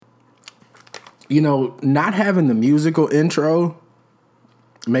not having the musical intro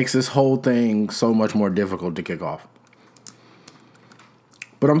makes this whole thing so much more difficult to kick off.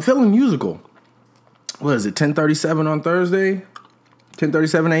 But I'm feeling musical. What is it, 10:37 on Thursday?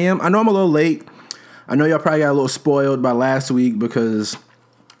 10:37 a.m.? I know I'm a little late. I know y'all probably got a little spoiled by last week because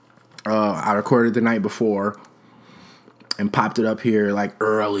I recorded the night before and popped it up here like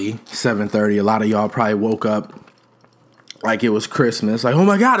early, 7:30. A lot of y'all probably woke up like it was Christmas. Like, oh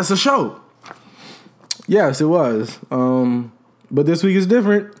my God, it's a show. Yes, it was. But this week is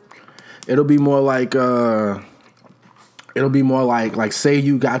different. It'll be more like say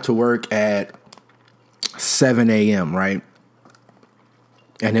you got to work at 7 a.m., right?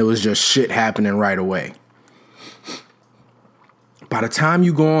 And it was just shit happening right away. By the time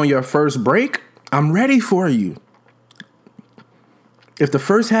you go on your first break, I'm ready for you. If the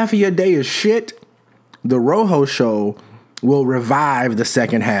first half of your day is shit, the Rojo Show will revive the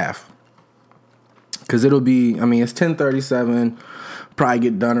second half. Because it's 10:37. Probably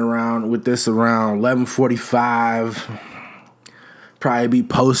get done around 11:45. Probably be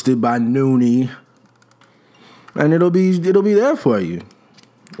posted by noonie. And it'll be there for you.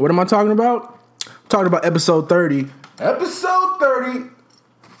 What am I talking about? I'm talking about episode 30. Episode 30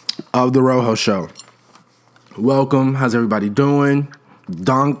 of the Rojo Show. Welcome. How's everybody doing?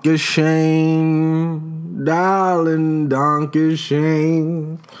 Dankeschön, darling,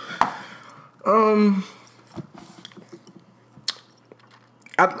 Dankeschön.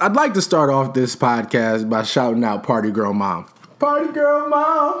 I'd like to start off this podcast by shouting out Party Girl Mom. Party Girl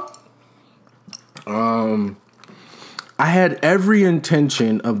Mom. I had every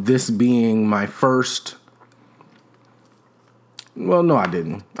intention of this being my first. Well, no, I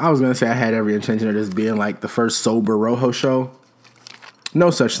didn't. I was going to say I had every intention of this being like the first sober Rojo show.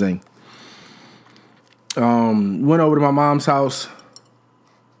 No such thing. Went over to my mom's house.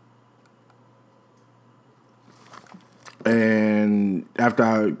 And after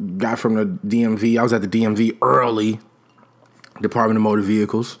I got from the DMV, I was at the DMV early, Department of Motor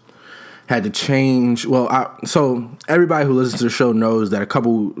Vehicles. Had to change. So everybody who listens to the show knows that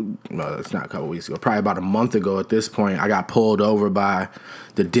it's not a couple weeks ago, probably about a month ago at this point, I got pulled over by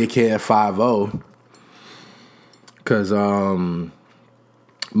the dickhead 5-0 because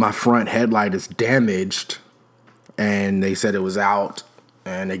my front headlight is damaged, and they said it was out,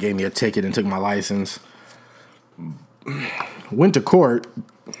 and they gave me a ticket and took my license. Went to court.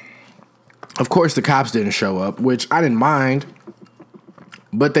 Of course, the cops didn't show up, which I didn't mind,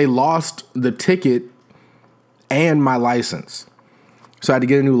 but they lost the ticket and my license. So I had to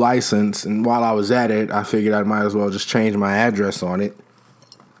get a new license, and while I was at it, I figured I might as well just change my address on it.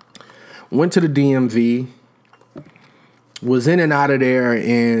 Went to the DMV, was in and out of there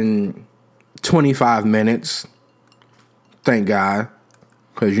in 25 minutes. Thank God.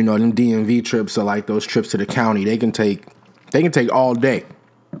 Because, them DMV trips are like those trips to the county. They can take all day.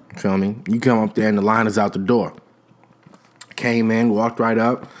 Feel me? You come up there and the line is out the door. Came in, walked right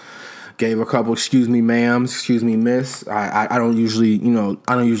up, gave a couple, excuse me, ma'am, excuse me, miss. I don't usually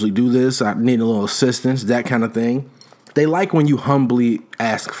do this. I need a little assistance, that kind of thing. They like when you humbly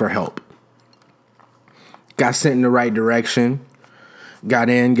ask for help. Got sent in the right direction. Got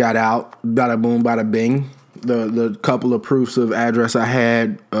in, got out. Bada boom, bada bing. The couple of proofs of address I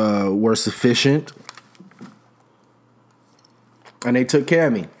had were sufficient. And they took care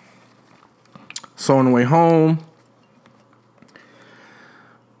of me. So on the way home,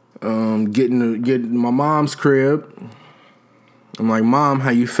 getting to my mom's crib, I'm like, Mom,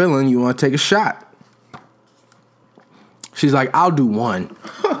 how you feeling? You want to take a shot? She's like, I'll do one.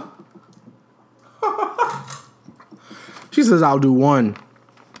 She says, I'll do one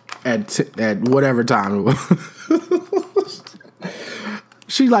at whatever time it was.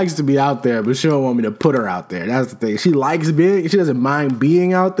 She likes to be out there, but she don't want me to put her out there. That's the thing. She doesn't mind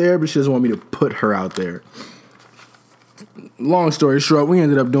being out there, but she doesn't want me to put her out there. Long story short, we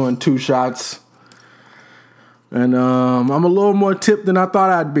ended up doing 2 shots. And I'm a little more tipped than I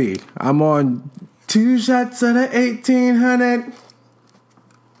thought I'd be. I'm on 2 shots of the 1800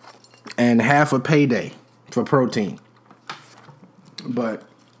 and half a payday for protein. But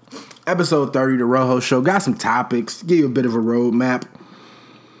episode 30, the Rojo Show, got some topics, give you a bit of a roadmap.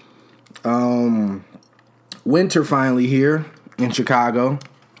 Winter finally here in Chicago.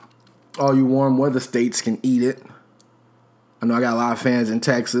 All you warm weather states can eat it. I know I got a lot of fans in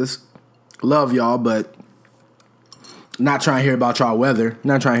Texas. Love y'all, but not trying to hear about y'all weather.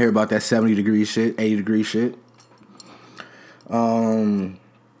 Not trying to hear about that 70 degree shit, 80 degree shit.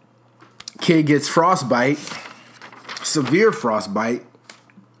 Kid gets frostbite, severe frostbite,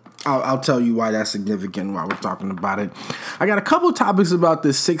 I'll tell you why that's significant while we're talking about it. I got a couple topics about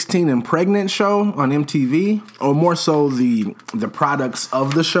this 16 and Pregnant show on MTV, or more so the products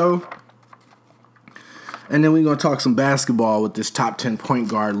of the show. And then we're going to talk some basketball with this top 10 point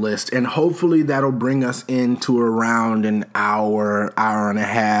guard list. And hopefully that'll bring us into around an hour, hour and a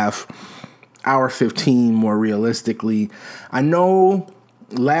half, hour 15 more realistically. I know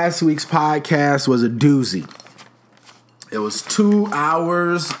last week's podcast was a doozy. It was 2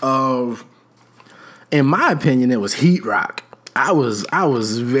 hours of, in my opinion, it was heat rock. I was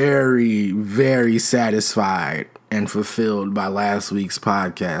very, very satisfied and fulfilled by last week's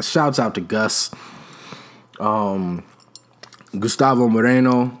podcast. Shouts out to Gus. Gustavo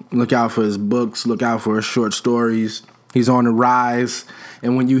Moreno, look out for his books, look out for his short stories. He's on the rise.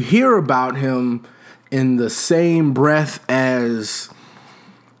 And when you hear about him in the same breath as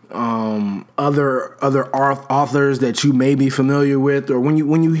other authors that you may be familiar with, or when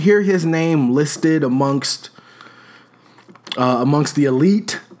you hear his name listed amongst the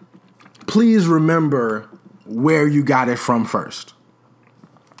elite, please remember where you got it from first.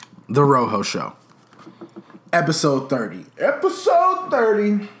 The Rojo Show. Episode 30.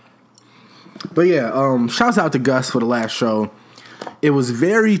 But yeah, shouts out to Gus for the last show. It was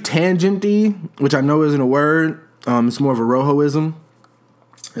very tangenty, which I know isn't a word. It's more of a Rojoism.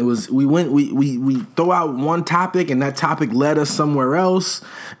 It was we throw out one topic and that topic led us somewhere else,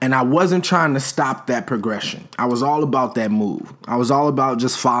 and I wasn't trying to stop that progression. I was all about that move. I was all about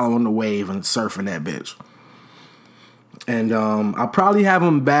just following the wave and surfing that bitch. And I'll probably have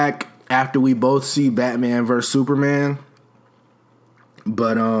him back after we both see Batman vs. Superman.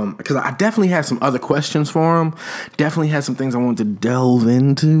 But because I definitely had some other questions for him. Definitely had some things I wanted to delve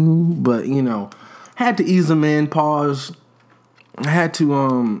into. But, had to ease him in, pause. I had to,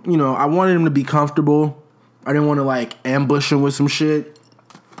 I wanted him to be comfortable. I didn't want to, ambush him with some shit.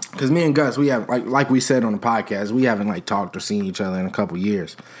 Because me and Gus, we have, like we said on the podcast, we haven't, talked or seen each other in a couple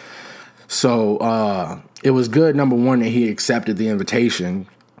years. So, it was good, number one, that he accepted the invitation.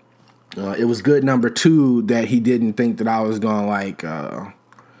 It was good, number two, that he didn't think that I was going to,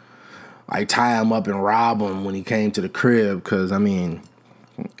 tie him up and rob him when he came to the crib. Because,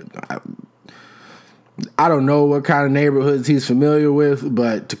 I don't know what kind of neighborhoods he's familiar with,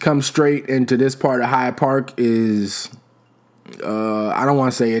 but to come straight into this part of Hyde Park is, I don't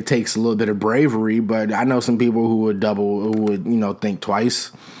want to say it takes a little bit of bravery, but I know some people who would think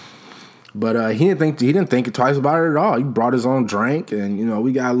twice. But he didn't think twice about it at all. He brought his own drink, and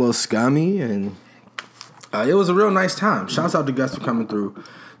we got a little scummy, and it was a real nice time. Shouts out to Gus for coming through.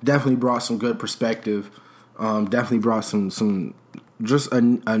 Definitely brought some good perspective. Definitely brought some just a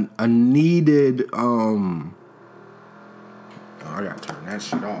needed. I gotta turn that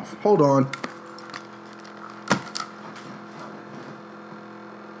shit off. Hold on.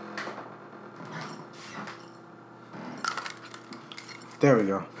 There we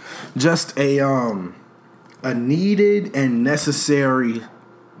go. Just a needed and necessary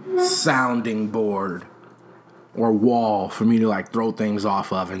sounding board or wall for me to throw things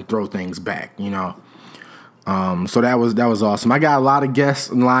off of and throw things back, So that was awesome. I got a lot of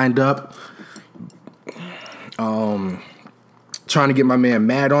guests lined up. Trying to get my man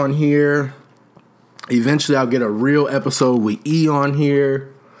Matt on here. Eventually I'll get a real episode with E on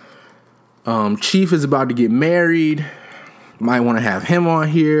here. Chief is about to get married. Might want to have him on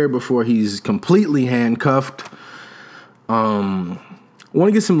here before he's completely handcuffed. Want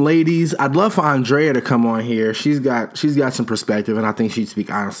to get some ladies. I'd love for Andrea to come on here. She's got some perspective, and I think she'd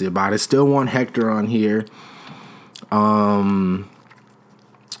speak honestly about it. Still want Hector on here.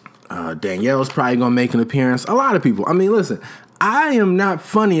 Danielle's probably gonna make an appearance. A lot of people. Listen, I am not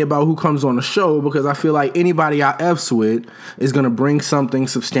funny about who comes on the show because I feel like anybody I F's with is gonna bring something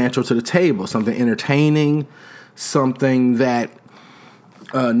substantial to the table, something entertaining. Something that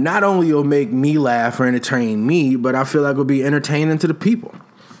not only will make me laugh or entertain me, but I feel like will be entertaining to the people.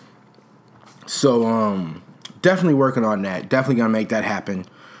 So definitely working on that. Definitely gonna make that happen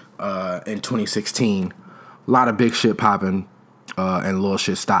in 2016. A lot of big shit popping and little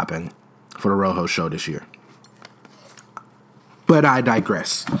shit stopping for the Rojo Show this year. But I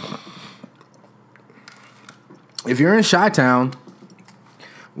digress. If you're in Chi-Town,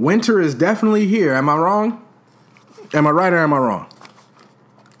 winter is definitely here. Am I wrong? Am I right or am I wrong?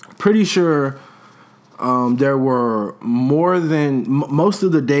 Pretty sure there were most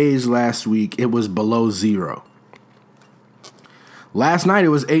of the days last week, it was below zero. Last night it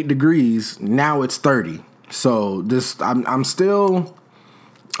was 8 degrees. Now it's 30. So I'm still,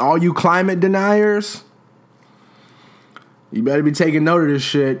 all you climate deniers, you better be taking note of this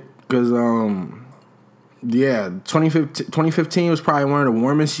shit because Yeah, 2015 was probably one of the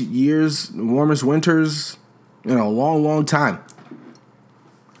warmest winters in a long, long time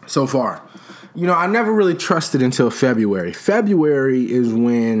so far. I never really trusted until February. February is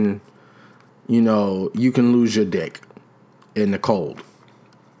when, you can lose your dick in the cold.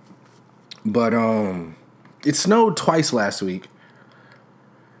 But it snowed twice last week.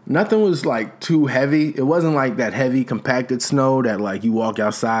 Nothing was like too heavy. It wasn't like that heavy compacted snow that like you walk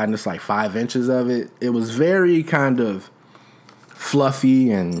outside and it's like 5 inches of it. It was very kind of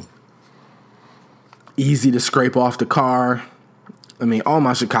fluffy and easy to scrape off the car. I mean, all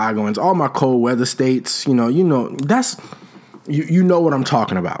my Chicagoans, all my cold weather states, that's you know what I'm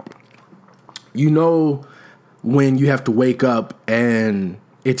talking about. When you have to wake up and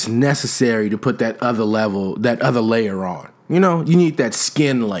it's necessary to put that other layer on. You need that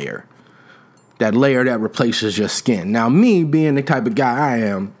skin layer. That layer that replaces your skin. Now, me being the type of guy I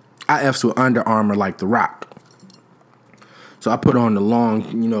am, I F's with Under Armour like The Rock. So I put on the long,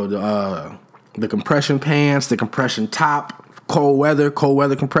 the compression pants, the compression top, cold weather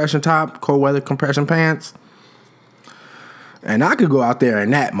compression top, cold weather compression pants. And I could go out there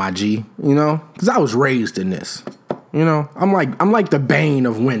in that, my G, because I was raised in this. I'm like the bane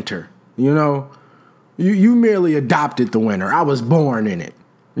of winter, You merely adopted the winter. I was born in it.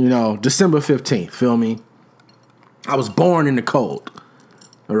 December 15th, feel me? I was born in the cold.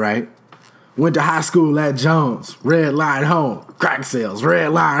 All right? Went to high school at Jones. Red line home. Crack sales.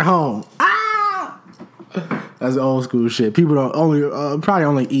 Red line home. Ah! That's old school shit. People probably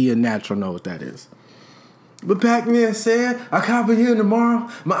only E and Natural know what that is. But Pac-Man said, I copy you tomorrow.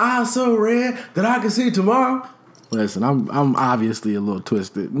 My eyes so red that I can see tomorrow. Listen, I'm obviously a little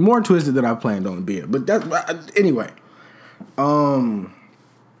twisted. More twisted than I planned on being. But anyway. All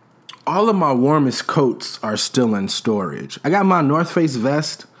of my warmest coats are still in storage. I got my North Face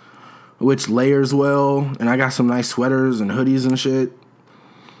vest, which layers well, and I got some nice sweaters and hoodies and shit.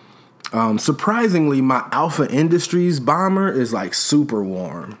 Surprisingly, my Alpha Industries bomber is like super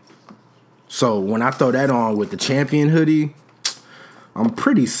warm. So when I throw that on with the Champion hoodie, I'm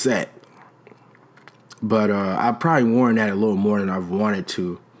pretty set. But I've probably worn that a little more than I've wanted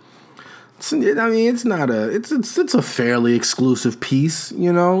to. It's a fairly exclusive piece,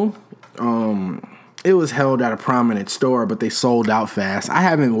 It was held at a prominent store, but they sold out fast. I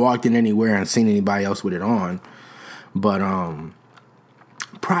haven't walked in anywhere and seen anybody else with it on. But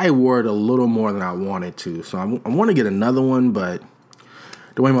probably wore it a little more than I wanted to. So I want to get another one, but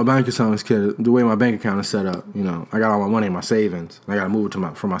the way my bank account is set up, I got all my money in my savings. I got to move it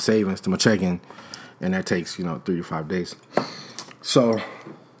from my savings to my checking, and that takes 3 to 5 days. So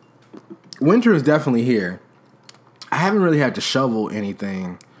winter is definitely here. I haven't really had to shovel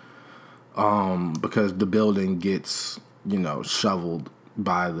anything because the building gets shoveled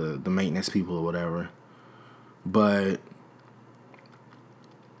by the maintenance people or whatever. But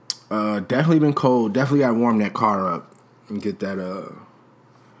definitely been cold. Definitely got to warm that car up and get that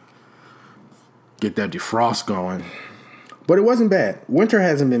defrost going. But it wasn't bad. Winter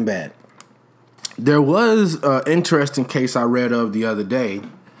hasn't been bad. There was an interesting case I read of the other day.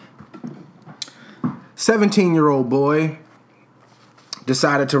 17-year-old boy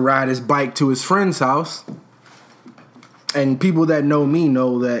decided to ride his bike to his friend's house. And people that know me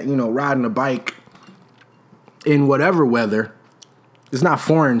know that, riding a bike in whatever weather is not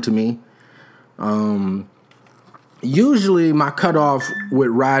foreign to me. Usually my cutoff with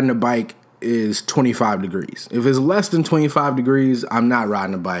riding a bike is 25 degrees. If it's less than 25 degrees, I'm not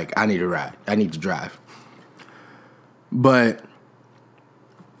riding a bike. I need to ride. I need to drive. But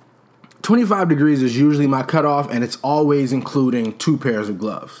 25 degrees is usually my cutoff, and it's always including 2 pairs of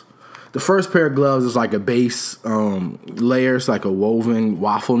gloves. The first pair of gloves is like a base layer. It's like a woven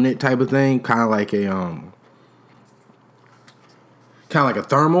waffle knit type of thing, kind of like a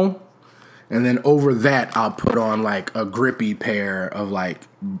thermal. And then over that, I'll put on like a grippy pair of like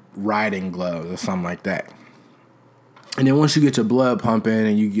riding gloves or something like that. And then once you get your blood pumping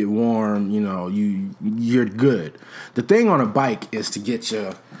and you get warm, you're good. The thing on a bike is to get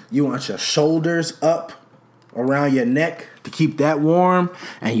you want your shoulders up around your neck to keep that warm,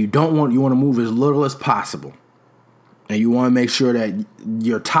 and you want to move as little as possible. And you want to make sure that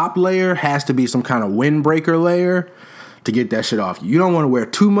your top layer has to be some kind of windbreaker layer to get that shit off you. You don't want to wear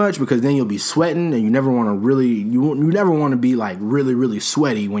too much because then you'll be sweating, and you never want to be like really, really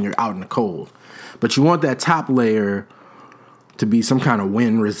sweaty when you're out in the cold. But you want that top layer to be some kind of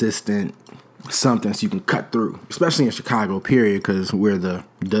wind resistant something so you can cut through, especially in Chicago, period, because we're the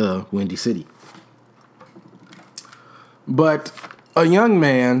windy city. But a young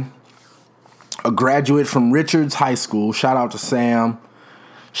man, a graduate from Richards High School, shout out to Sam,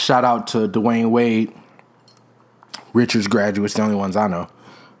 shout out to Dwayne Wade, Richards graduates, the only ones I know.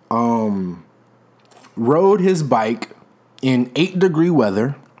 Rode his bike in 8-degree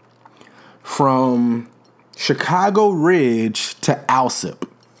weather from Chicago Ridge to Alsip.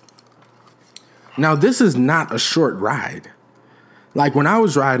 Now, this is not a short ride. Like, when I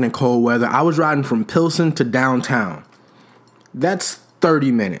was riding in cold weather, I was riding from Pilsen to downtown. That's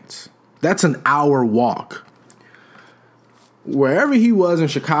 30 minutes. That's an hour walk. Wherever he was in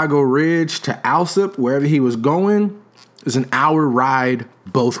Chicago Ridge to Alsip, wherever he was going, is an hour ride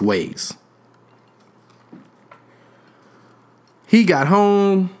both ways. He got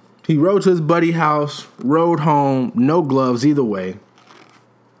home. He rode to his buddy's house, rode home, no gloves either way.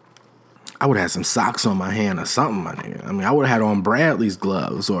 I would have had some socks on my hand or something, my nigga. I mean, I would have had on Bradley's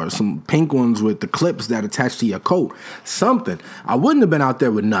gloves or some pink ones with the clips that attach to your coat. Something. I wouldn't have been out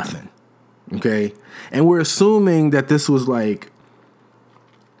there with nothing. Okay? And we're assuming that this was like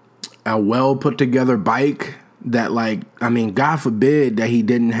a well put together bike that, like, I mean, God forbid that he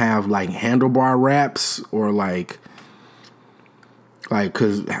didn't have like handlebar wraps or like,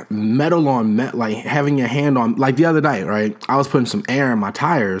 cause metal on metal, like having your hand on, like the other night, right? I was putting some air in my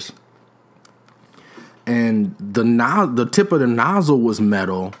tires. And the tip of the nozzle was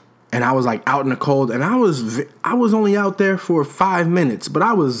metal, and I was like out in the cold, and I was only out there for 5 minutes, but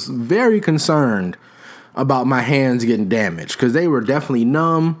I was very concerned about my hands getting damaged because they were definitely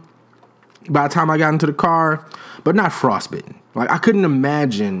numb by the time I got into the car, but not frostbitten. Like, I couldn't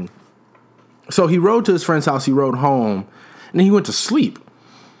imagine. So he rode to his friend's house, he rode home, and then he went to sleep.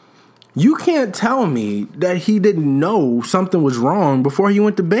 You can't tell me that he didn't know something was wrong before he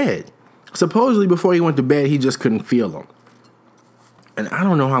went to bed. Supposedly, before he went to bed, he just couldn't feel them. And I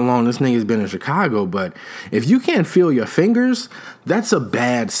don't know how long this nigga's been in Chicago, but if you can't feel your fingers, that's a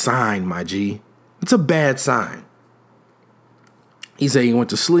bad sign, my G. It's a bad sign. He said he went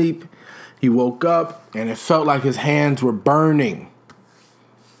to sleep, he woke up, and it felt like his hands were burning.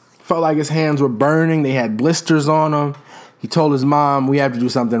 They had blisters on them. He told his mom, we have to do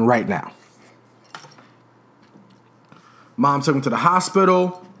something right now. Mom took him to the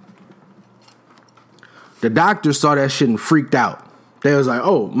hospital. The doctor saw that shit and freaked out. They was like,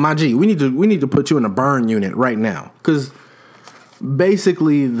 "Oh, my G, we need to put you in a burn unit right now," because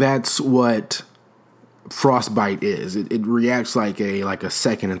basically that's what frostbite is. It reacts like a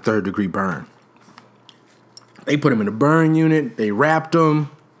second and third degree burn. They put him in a burn unit. They wrapped him.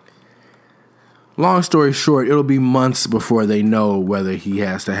 Long story short, it'll be months before they know whether he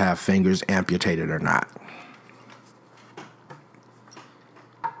has to have fingers amputated or not.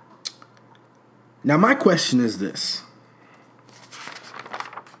 Now, my question is this.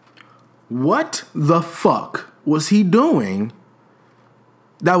 What the fuck was he doing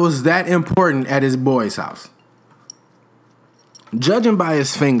that was that important at his boy's house? Judging by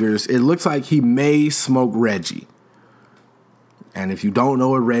his fingers, it looks like he may smoke Reggie. And if you don't know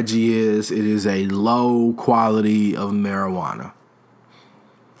what Reggie is, it is a low quality of marijuana.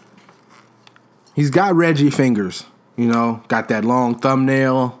 He's got Reggie fingers, got that long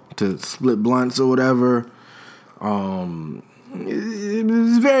thumbnail to split blunts or whatever.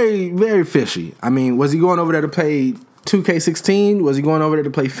 It's very, very fishy. I mean, was he going over there to play 2K16? Was he going over there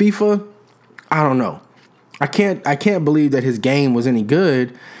to play FIFA? I don't know. I can't believe that his game was any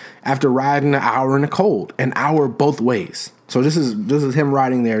good after riding an hour in the cold. An hour both ways. So this is him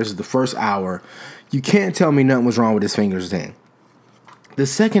riding there. This is the first hour. You can't tell me nothing was wrong with his fingers then. The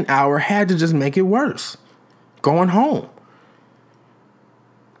second hour had to just make it worse. Going home.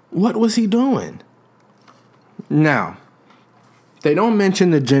 What was he doing? Now, they don't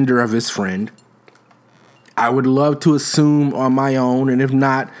mention the gender of his friend. I would love to assume on my own, and if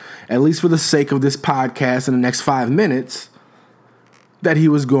not, at least for the sake of this podcast in the next 5 minutes, that he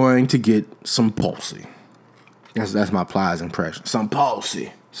was going to get some Pulsy. That's my Plies impression. Some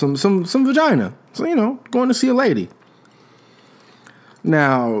Pulsy. Some vagina. So, going to see a lady.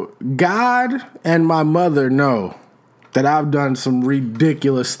 Now, God and my mother know that I've done some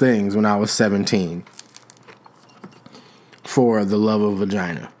ridiculous things when I was 17 for the love of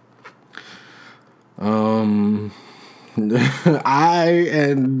vagina. I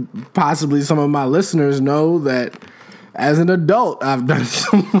and possibly some of my listeners know that as an adult, I've done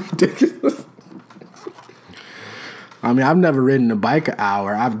some ridiculous. I mean, I've never ridden a bike an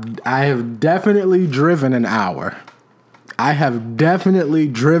hour. I have definitely driven an hour.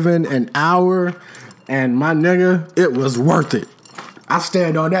 And my nigga, it was worth it. I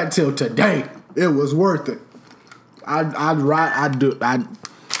stand on that till today. It was worth it.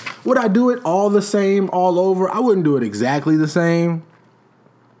 Would I do it all the same all over? I wouldn't do it exactly the same.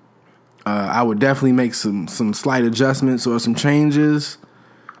 I would definitely make some slight adjustments or some changes.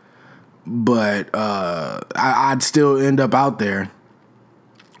 but I'd still end up out there,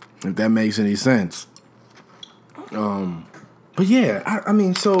 if that makes any sense. But yeah, I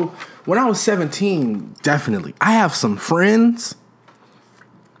mean, so when I was 17, definitely, I have some friends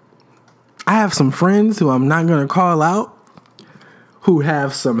who I'm not going to call out, who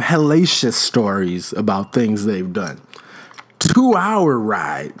have some hellacious stories about things they've done. 2-hour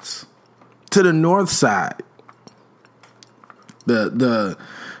rides to the north side. The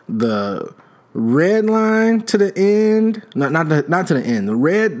red line to the end, not to the end.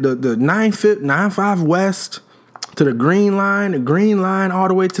 The 9-5 west to the green line all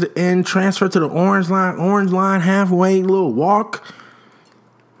the way to the end, transfer to the orange line halfway, little walk.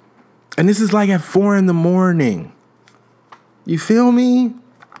 And this is like at 4 a.m. You feel me?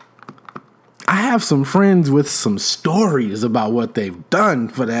 I have some friends with some stories about what they've done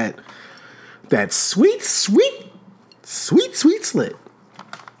for that sweet slit.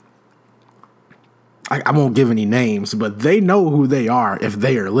 I won't give any names, but they know who they are if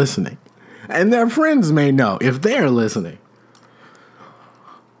they are listening. And their friends may know if they are listening.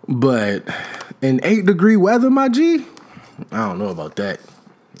 But in 8-degree weather, my G, I don't know about that.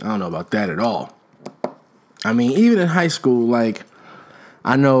 I don't know about that at all. I mean, even in high school, like,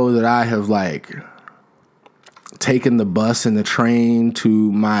 I know that I have, like, taken the bus and the train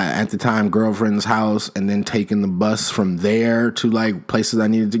to my, at the time, girlfriend's house, and then taken the bus from there to, like, places I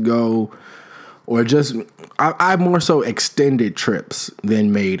needed to go. Or just, I more so extended trips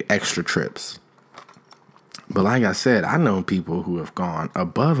than made extra trips. But like I said, I know people who have gone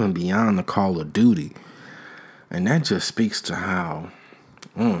above and beyond the call of duty. And that just speaks to how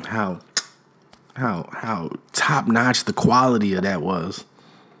top notch the quality of that was.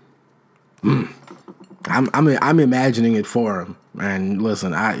 I'm imagining it for him. And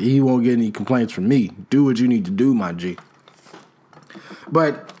listen, he won't get any complaints from me. Do what you need to do, my G.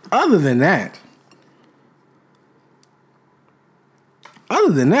 But other than that,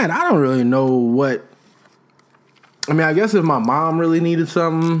 I don't really know what. I mean, I guess if my mom really needed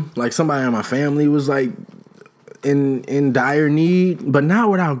something, like somebody in my family was like in dire need, but not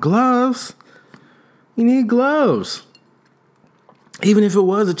without gloves. You need gloves. Even if it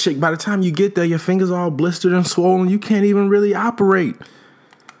was a chick, by the time you get there, your fingers all blistered and swollen. You can't even really operate.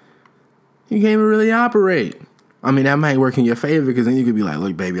 I mean, that might work in your favor because then you could be like,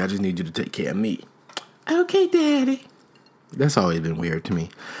 look, baby, I just need you to take care of me. Okay, daddy. That's always been weird to me.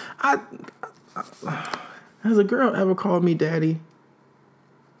 Has a girl ever called me daddy?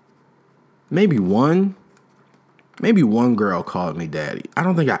 Maybe one girl called me daddy. I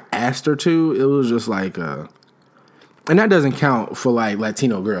don't think I asked her to. It was just like, and that doesn't count for like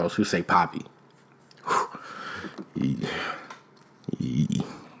Latino girls who say papi.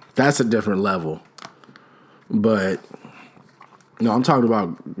 That's a different level. But no, I'm talking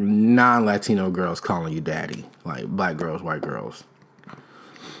about non-Latino girls calling you daddy, like black girls, white girls.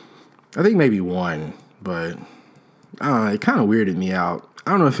 I think maybe one, but it kind of weirded me out.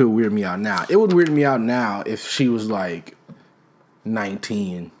 I don't know if it would weird me out now. It would weird me out now if she was like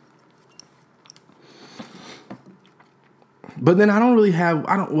 19. But then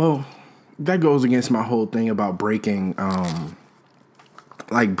that goes against my whole thing about breaking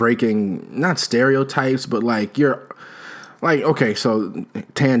not stereotypes, but like okay, so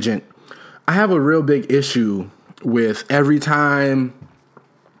tangent. I have a real big issue with every time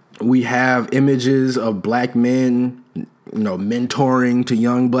we have images of black men, mentoring to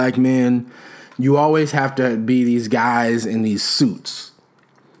young black men, you always have to be these guys in these suits.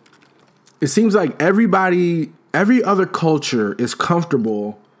 It seems like every other culture is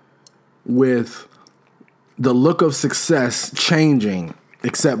comfortable with the look of success changing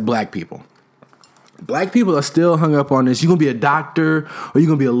except black people. Black people are still hung up on this. You're going to be a doctor or you're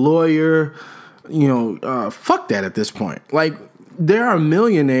going to be a lawyer. Fuck that at this point. Like, there are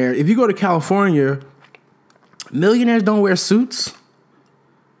millionaires. If you go to California, millionaires don't wear suits.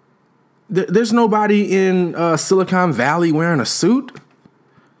 There's nobody in Silicon Valley wearing a suit.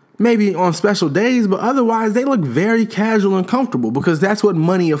 Maybe on special days, but otherwise they look very casual and comfortable because that's what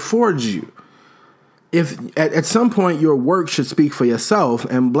money affords you. If at some point your work should speak for yourself,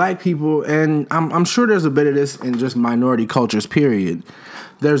 and black people, and I'm sure there's a bit of this in just minority cultures, period.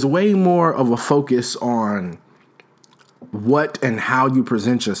 There's way more of a focus on what and how you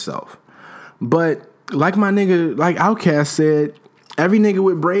present yourself. But like my nigga, like Outkast said, every nigga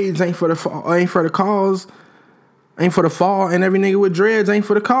with braids ain't for the fall, and every nigga with dreads ain't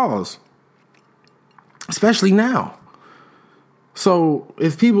for the cause. Especially now. So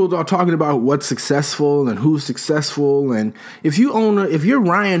if people are talking about what's successful and who's successful, and if you're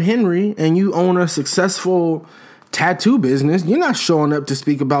Ryan Henry and you own a successful tattoo business, you're not showing up to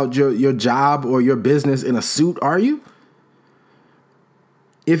speak about your job or your business in a suit, are you?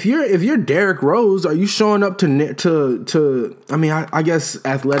 If you're Derrick Rose, are you showing up to? I mean, I guess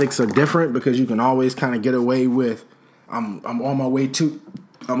athletics are different because you can always kind of get away with, I'm on my way to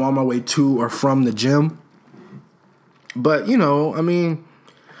or from the gym. But I mean,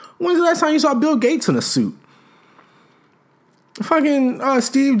 when's the last time you saw Bill Gates in a suit? Fucking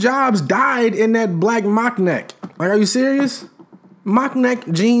Steve Jobs died in that black mock neck. Like, are you serious? Mock neck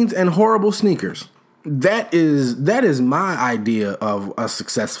jeans and horrible sneakers. That is my idea of a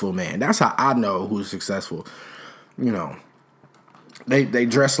successful man. That's how I know who's successful. They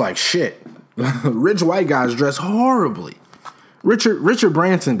dress like shit. Rich white guys dress horribly. Richard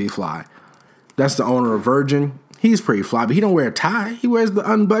Branson be fly. That's the owner of Virgin. He's pretty fly, but he don't wear a tie. He wears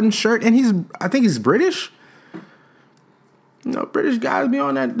the unbuttoned shirt, and I think he's British. British guys be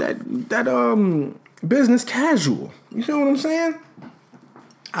on that business casual. You feel what I'm saying?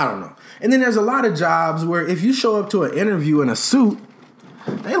 I don't know. And then there's a lot of jobs where if you show up to an interview in a suit,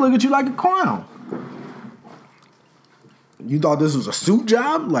 they look at you like a clown. You thought this was a suit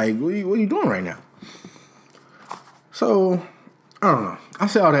job? Like, what are you doing right now? So, I don't know. I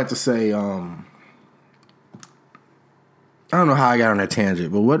say all that to say, I don't know how I got on that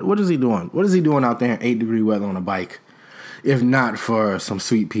tangent, but what is he doing? What is he doing out there in 8-degree weather on a bike? If not for some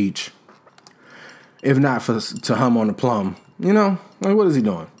sweet peach. If not to hum on the plum. Like, what is he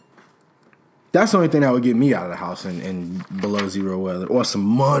doing? That's the only thing that would get me out of the house in below zero weather. Or some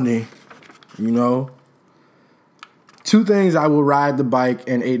money. 2 things I will ride the bike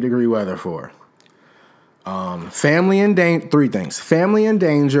in 8-degree weather for. 3 things. Family in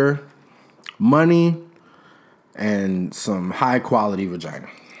danger, money, and some high quality vagina.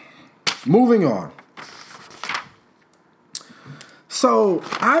 Moving on. So,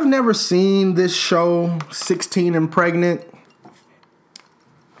 I've never seen this show, 16 and Pregnant.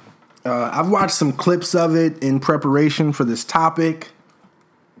 I've watched some clips of it in preparation for this topic.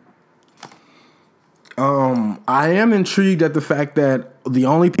 I am intrigued at the fact that the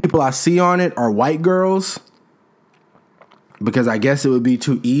only people I see on it are white girls, because I guess it would be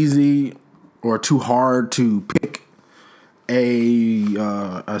too easy or too hard to pick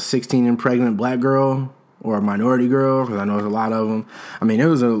a 16 and pregnant black girl or a minority girl, because I know there's a lot of them. I mean, there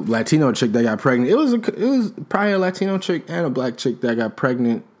was a Latino chick that got pregnant. It was probably a Latino chick and a black chick that got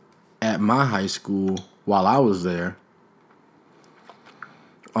pregnant at my high school while I was there.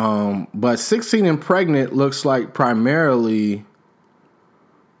 But 16 and Pregnant looks like primarily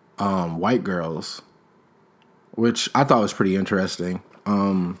white girls, which I thought was pretty interesting.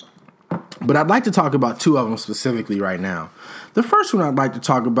 But I'd like to talk about 2 of them specifically right now. The first one I'd like to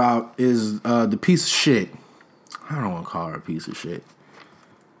talk about is the piece of shit. I don't want to call her a piece of shit.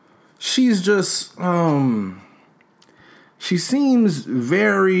 She's just, she seems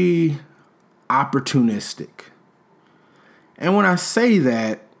very opportunistic. And when I say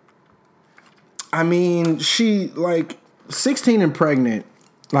that, I mean, she, like, 16 and Pregnant,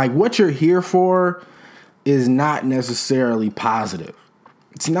 like, what you're here for is not necessarily positive.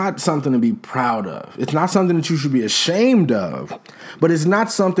 It's not something to be proud of. It's not something that you should be ashamed of. But it's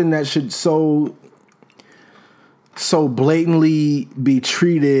not something that should so blatantly be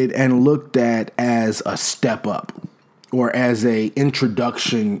treated and looked at as a step up or as a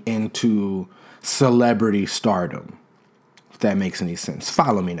introduction into celebrity stardom. If that makes any sense.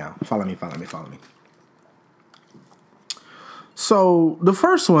 Follow me now. Follow me. So the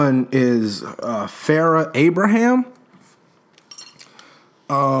first one is Farrah Abraham.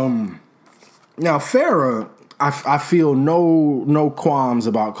 Now Farrah, I feel no qualms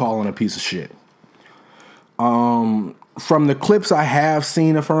about calling a piece of shit. From the clips I have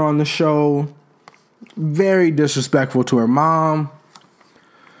seen of her on the show, very disrespectful to her mom.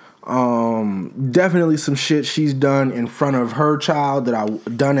 Definitely some shit she's done in front of her child that I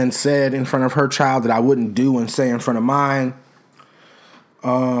done and said in front of her child that I wouldn't do and say in front of mine.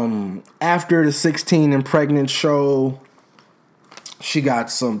 After the 16 and Pregnant show, she got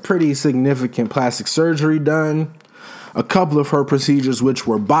some pretty significant plastic surgery done. A couple of her procedures which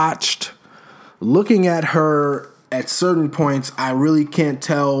were botched. Looking at her at certain points, I really can't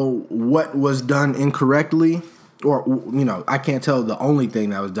tell what was done incorrectly. Or, I can't tell the only thing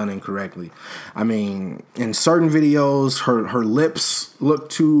that was done incorrectly. I mean, in certain videos, her lips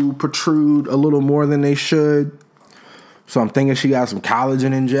look to protrude a little more than they should. So I'm thinking she got some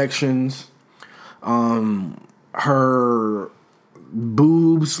collagen injections. Her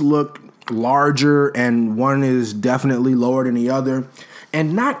boobs look larger, and one is definitely lower than the other.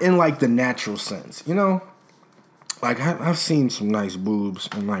 And not in, like, the natural sense, Like, I've seen some nice boobs,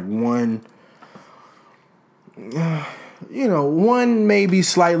 and, like, one one may be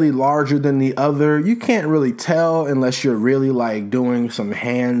slightly larger than the other. You can't really tell unless you're really like doing some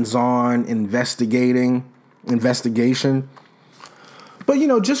hands-on investigation. But,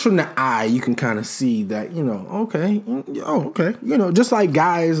 just from the eye, you can kind of see that, okay. Just like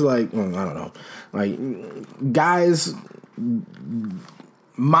guys, like, I don't know, like guys,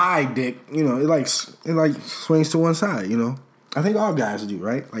 my dick, it swings to one side, I think all guys do,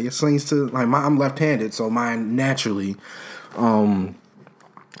 right? Like it swings to, like I'm left-handed, so mine naturally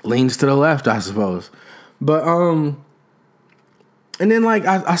leans to the left, I suppose. But, and then, like,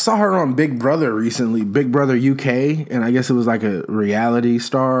 I saw her on Big Brother recently, Big Brother UK, and I guess it was like a reality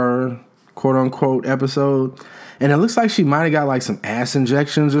star, quote-unquote, episode. And it looks like she might have got, like, some ass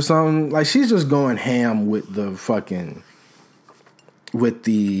injections or something. Like, she's just going ham with the fucking, with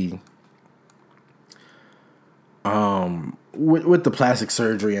the plastic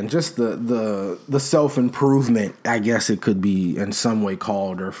surgery and just the self-improvement, I guess it could be in some way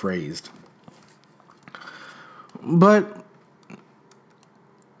called or phrased. But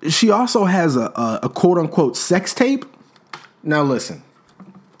she also has a quote-unquote sex tape. Now listen,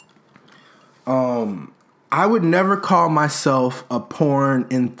 I would never call myself a porn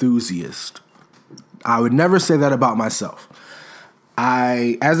enthusiast. I would never say that about myself.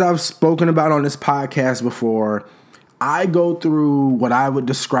 As I've spoken about on this podcast before, I go through what I would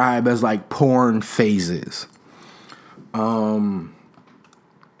describe as like porn phases.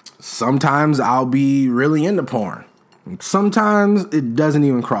 Sometimes I'll be really into porn. Sometimes it doesn't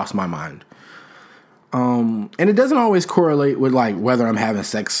even cross my mind. And it doesn't always correlate with like whether I'm having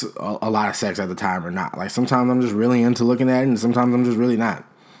sex, a lot of sex at the time or not. Like sometimes I'm just really into looking at it and sometimes I'm just really not.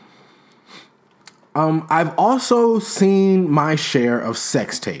 I've also seen my share of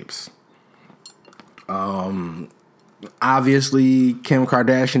sex tapes. Obviously Kim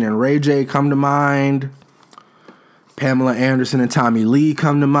Kardashian and Ray J come to mind. Pamela Anderson and Tommy Lee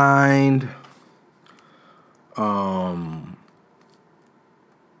come to mind.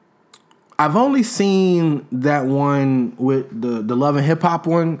 I've only seen that one with the Love and Hip Hop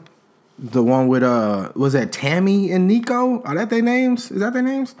one. The one with was that Tammy and Nico? Are that their names? Is that their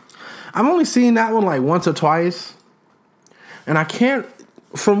names? I've only seen that one like once or twice. And I can't,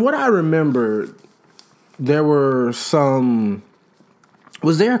 from what I remember, there were some,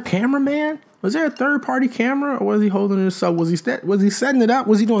 was there a cameraman? Was there a third-party camera, or was he holding this up? Was he setting it up?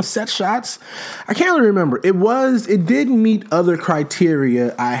 Was he doing set shots? I can't really remember. It did meet other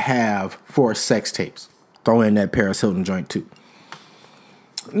criteria I have for sex tapes. Throw in that Paris Hilton joint too.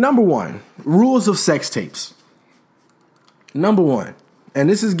 Number one, rules of sex tapes. Number one,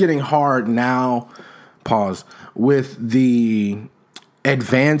 and this is getting hard now, pause, with the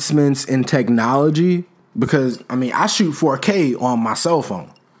advancements in technology, because, I shoot 4K on my cell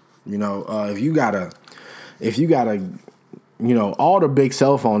phone. If you gotta, all the big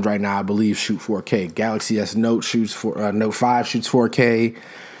cell phones right now, I believe, shoot 4K. Galaxy S Note Note 5 shoots 4K.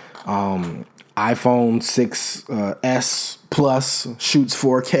 iPhone 6s Plus shoots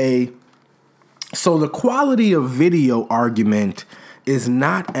 4K. So the quality of video argument is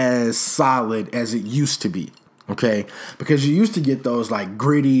not as solid as it used to be. Okay, because you used to get those like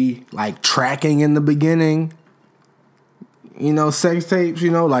gritty, like tracking in the beginning. Sex tapes,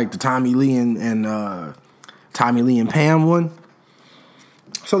 like the Tommy Lee and Pam one.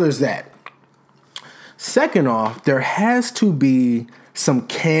 So there's that. Second off, there has to be some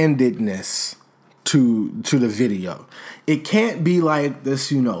candidness to the video. It can't be like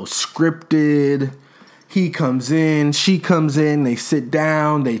this, scripted. He comes in, she comes in, they sit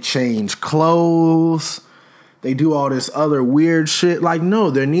down, they change clothes, they do all this other weird shit. Like, no,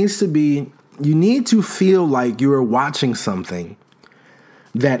 there needs to be, you need to feel like you are watching something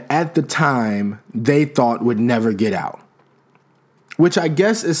that at the time they thought would never get out. Which I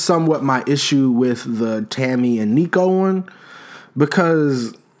guess is somewhat my issue with the Tammy and Nico one.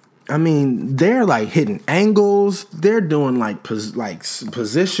 Because, they're like hitting angles. They're doing like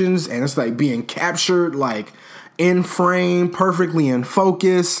positions. And it's like being captured like in frame, perfectly in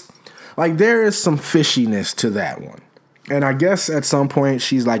focus. Like there is some fishiness to that one. And I guess at some point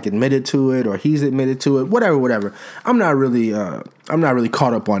she's like admitted to it or he's admitted to it. Whatever. I'm not really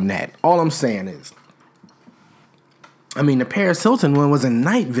caught up on that. All I'm saying is, the Paris Hilton one was in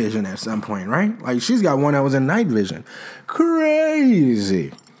night vision at some point, right? Like she's got one that was in night vision.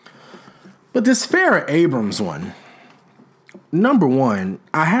 Crazy. But this Farrah Abrams one, number one,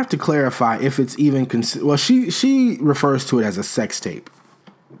 I have to clarify if it's even she refers to it as a sex tape.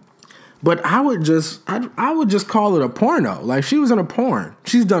 But I would just call it a porno. Like she was in a porn.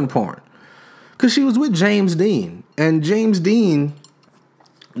 She's done porn. Because she was with James Dean. And James Dean,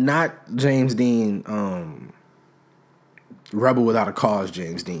 not James Dean, Rebel Without a Cause,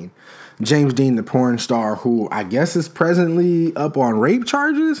 James Dean. James Dean, the porn star who I guess is presently up on rape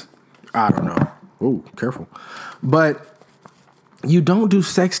charges. I don't know. Oh, careful. But you don't do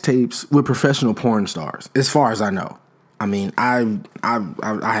sex tapes with professional porn stars, as far as I know. I mean, I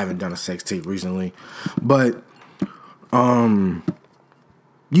haven't done a sex tape recently, but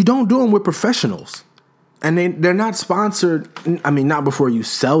you don't do them with professionals, and they're not sponsored. I mean, not before you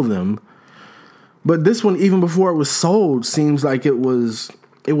sell them, but this one, even before it was sold, seems like it was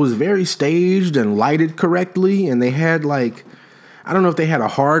very staged and lighted correctly, and they had like, I don't know if they had a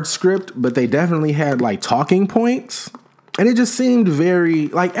hard script, but they definitely had like talking points. And it just seemed very,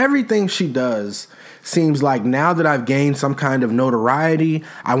 like everything she does seems like now that I've gained some kind of notoriety,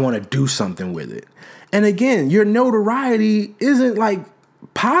 I want to do something with it. And again, your notoriety isn't like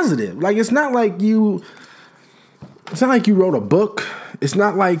positive. Like it's not like you wrote a book. It's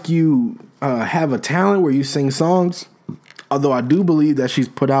not like you have a talent where you sing songs. Although I do believe that she's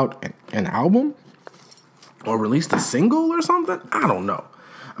put out an album or released a single or something. I don't know.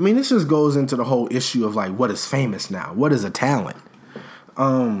 I mean, this just goes into the whole issue of like, what is famous now? What is a talent?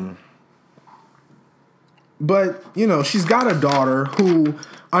 But, you know, she's got a daughter who,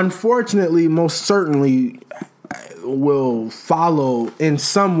 unfortunately, most certainly will follow in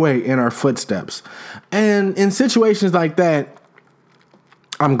some way in our footsteps. And in situations like that,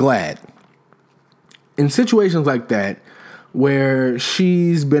 I'm glad. In situations like that, where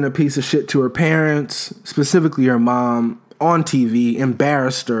she's been a piece of shit to her parents, specifically her mom, on TV,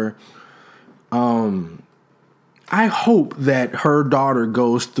 embarrassed her, I hope that her daughter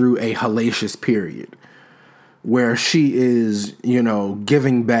goes through a hellacious period where she is, you know,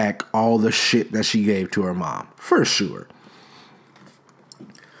 giving back all the shit that she gave to her mom, for sure.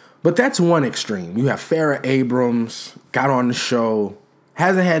 But that's one extreme. You have Farrah Abrams, got on the show,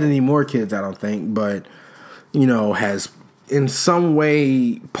 hasn't had any more kids, I don't think, but, you know, has in some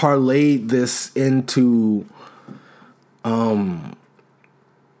way parlayed this into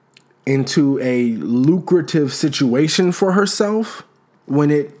a lucrative situation for herself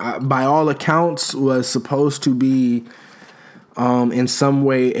when it, by all accounts, was supposed to be in some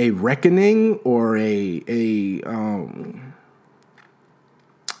way a reckoning or an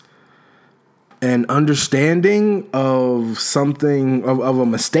understanding of something, of a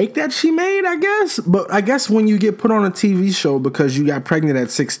mistake that she made, I guess. But I guess when you get put on a TV show because you got pregnant at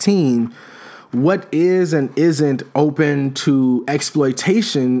 16, what is and isn't open to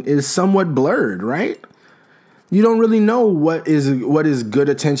exploitation is somewhat blurred, right? You don't really know what is good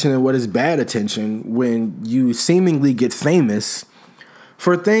attention and what is bad attention when you seemingly get famous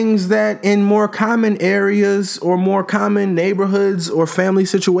for things that in more common areas or more common neighborhoods or family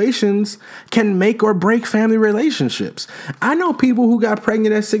situations can make or break family relationships. I know people who got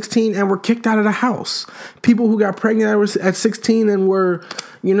pregnant at 16 and were kicked out of the house. People who got pregnant at 16 and were,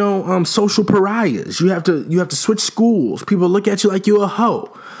 you know, social pariahs. You have to switch schools. People look at you like you're a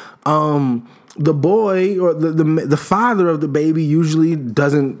hoe. The boy or the father of the baby usually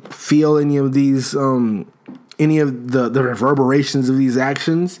doesn't feel any of these any of the reverberations of these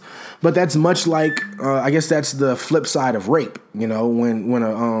actions, but that's much like I guess that's the flip side of rape. You know,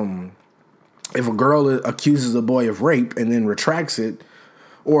 when if a girl accuses a boy of rape and then retracts it,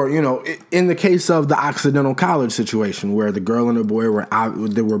 or you know, in the case of the Occidental College situation where the girl and the boy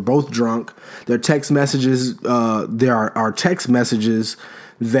were both drunk, their text messages there are text messages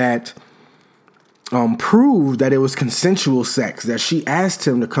that proved that it was consensual sex, that she asked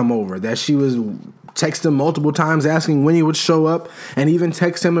him to come over, that she was texting him multiple times asking when he would show up, and even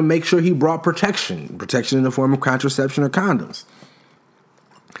text him and make sure he brought protection in the form of contraception or condoms.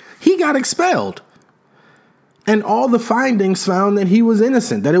 He got expelled. And all the findings found that he was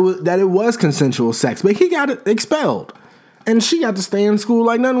innocent, that it was consensual sex, but he got expelled. And she got to stay in school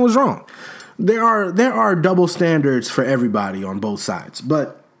like nothing was wrong. There are double standards for everybody on both sides,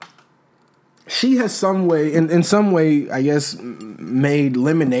 but she has in some way, I guess, made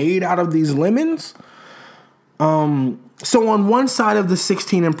lemonade out of these lemons. So on one side of the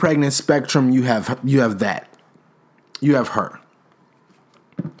 16 and pregnant spectrum, you have that. You have her.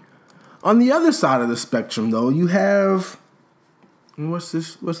 On the other side of the spectrum, though, you have, what's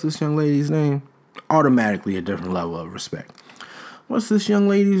this young lady's name? Automatically a different level of respect. What's this young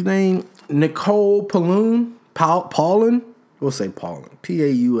lady's name? Nicole Paulun? Paulun? We'll say Paulun.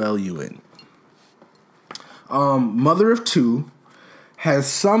 Paulun. Mother of two, has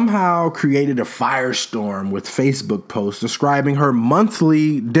somehow created a firestorm with Facebook posts describing her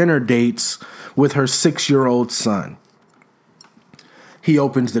monthly dinner dates with her 6-year-old son. He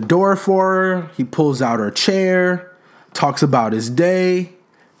opens the door for her, he pulls out her chair, talks about his day,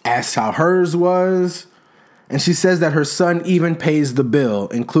 asks how hers was, And she says that her son even pays the bill,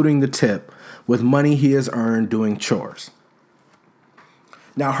 including the tip, with money he has earned doing chores.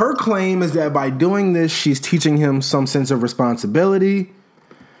 Now, her claim is that by doing this, she's teaching him some sense of responsibility.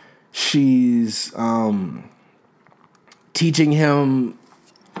 She's teaching him,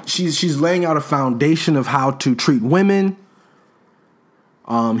 she's laying out a foundation of how to treat women.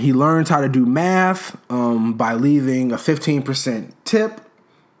 He learns how to do math by leaving a 15% tip.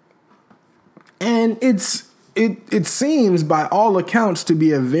 And it seems by all accounts to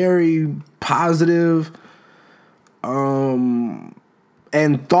be a very positive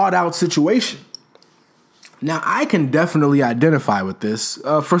and thought out situation. Now, I can definitely identify with this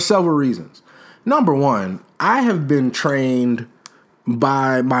for several reasons. Number one, I have been trained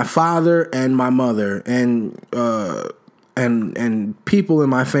by my father and my mother and people in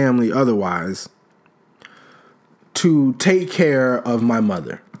my family otherwise to take care of my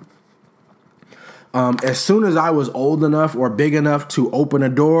mother. As soon as I was old enough or big enough to open a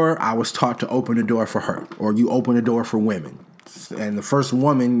door, I was taught to open a door for her, or you open a door for women. And the first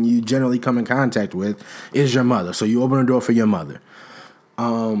woman you generally come in contact with is your mother. So you open a door for your mother.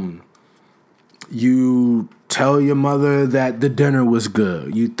 You tell your mother that the dinner was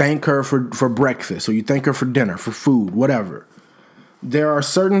good. You thank her for breakfast, or you thank her for dinner, for food, whatever. There are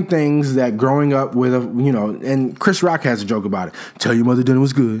certain things that growing up with, and Chris Rock has a joke about it. Tell your mother dinner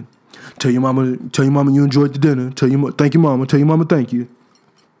was good. Tell your mama you enjoyed the dinner. Thank your mama. Tell your mama thank you.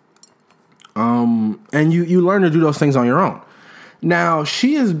 And you learn to do those things on your own. Now,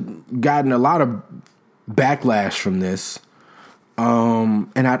 she has gotten a lot of backlash from this.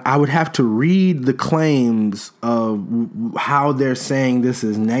 And I would have to read the claims of how they're saying this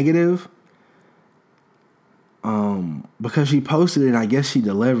is negative. Because she posted it and I guess she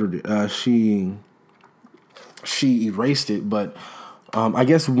delivered it. She erased it, but I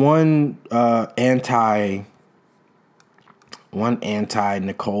guess one anti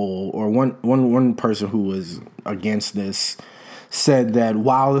Nicole, or one person who was against this, said that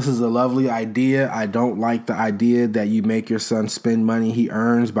while this is a lovely idea, I don't like the idea that you make your son spend money he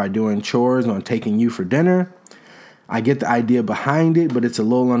earns by doing chores on taking you for dinner. I get the idea behind it, but it's a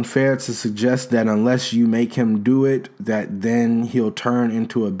little unfair to suggest that unless you make him do it, that then he'll turn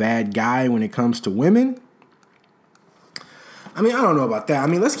into a bad guy when it comes to women. I mean, I don't know about that. I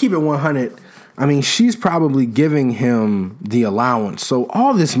mean, let's keep it 100. I mean, she's probably giving him the allowance. So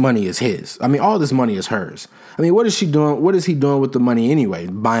all this money is his. I mean, all this money is hers. I mean, what is she doing? What is he doing with the money anyway?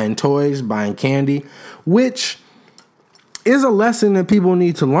 Buying toys, buying candy, which is a lesson that people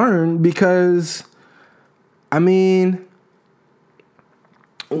need to learn because, I mean,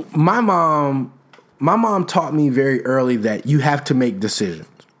 my mom taught me very early that you have to make decisions.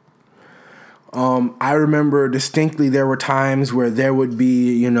 I remember distinctly there were times where there would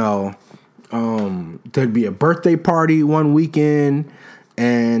be, there'd be a birthday party one weekend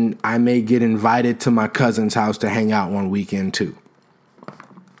and I may get invited to my cousin's house to hang out one weekend too.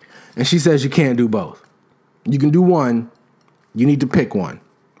 And she says you can't do both. You can do one. You need to pick one.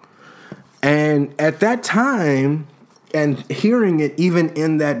 And at that time, and hearing it even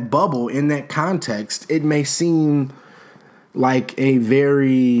in that bubble, in that context, it may seem like a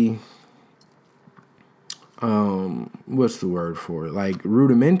very... what's the word for it? Like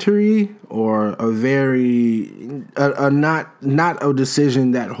rudimentary, or a very not a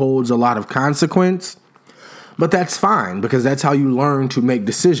decision that holds a lot of consequence. But that's fine because that's how you learn to make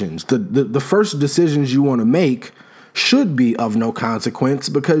decisions. The first decisions you want to make should be of no consequence,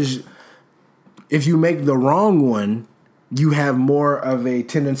 because if you make the wrong one, you have more of a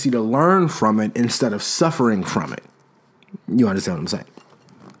tendency to learn from it instead of suffering from it. You understand what I'm saying?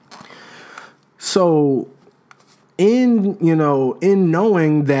 So in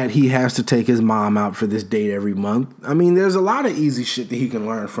knowing that he has to take his mom out for this date every month, I mean, there's a lot of easy shit that he can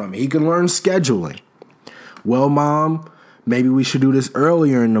learn from it. He can learn scheduling. Well, Mom, maybe we should do this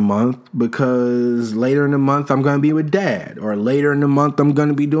earlier in the month because later in the month I'm going to be with Dad, or later in the month I'm going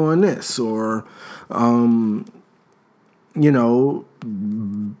to be doing this, or,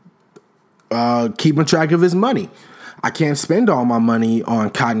 keeping track of his money. I can't spend all my money on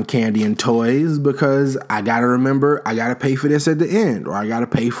cotton candy and toys because I got to remember I got to pay for this at the end, or I got to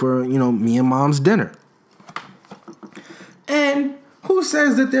pay for, me and Mom's dinner. And who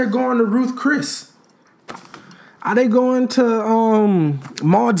says that they're going to Ruth Chris? Are they going to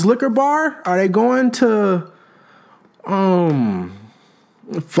Maud's Liquor Bar? Are they going to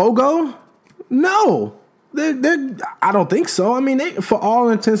Fogo? No. I don't think so. I mean, for all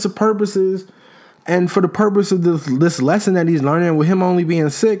intents and purposes, and for the purpose of this lesson that he's learning with him only being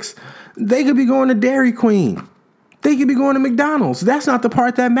 6, they could be going to Dairy Queen. They could be going to McDonald's. That's not the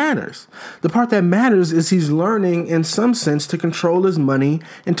part that matters. The part that matters is he's learning, in some sense, to control his money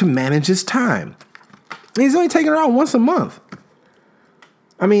and to manage his time. And he's only taking her out once a month.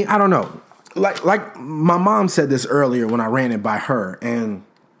 I mean, I don't know. Like my mom said this earlier when I ran it by her, and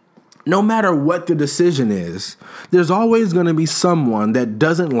no matter what the decision is, there's always going to be someone that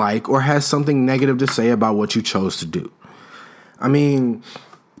doesn't like or has something negative to say about what you chose to do. I mean,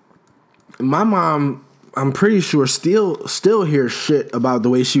 my mom, I'm pretty sure still hears shit about the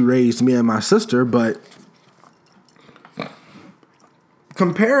way she raised me and my sister, but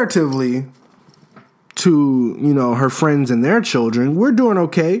comparatively to, her friends and their children, we're doing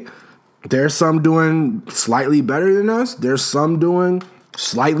okay. There's some doing slightly better than us. There's some doing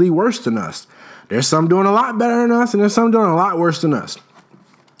slightly worse than us. There's some doing a lot better than us, and there's some doing a lot worse than us.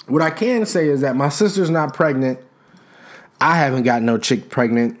 What I can say is that my sister's not pregnant. I haven't got no chick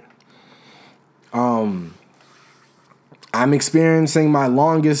pregnant. I'm experiencing my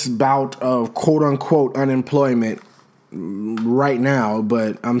longest bout of quote unquote unemployment right now,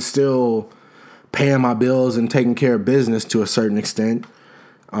 but I'm still paying my bills and taking care of business to a certain extent.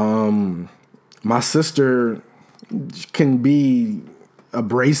 My sister can be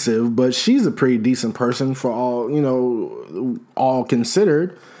abrasive, but she's a pretty decent person for all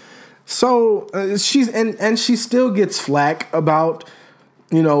considered. So she still gets flack about,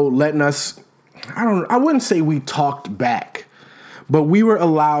 letting us, I wouldn't say we talked back, but we were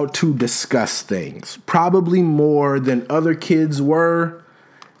allowed to discuss things, probably more than other kids were.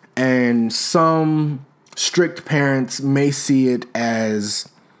 And some strict parents may see it as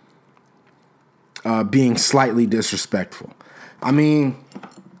being slightly disrespectful. I mean,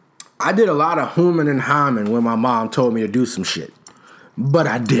 I did a lot of humming and hawing when my mom told me to do some shit, but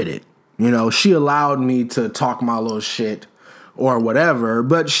I did it. She allowed me to talk my little shit or whatever,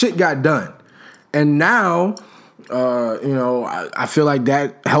 but shit got done. And now, I feel like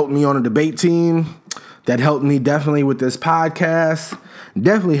that helped me on a debate team. That helped me definitely with this podcast.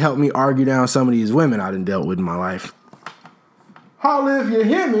 Definitely helped me argue down some of these women I done dealt with in my life. Holla if you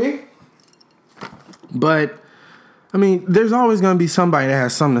hear me. But, I mean, there's always going to be somebody that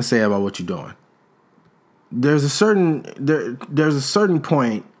has something to say about what you're doing. There's a certain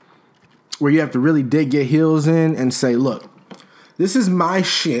point where you have to really dig your heels in and say, look, this is my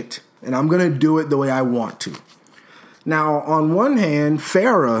shit, and I'm going to do it the way I want to. Now, on one hand,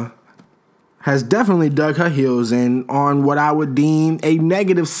 Farrah has definitely dug her heels in on what I would deem a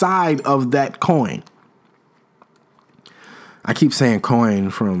negative side of that coin. I keep saying coin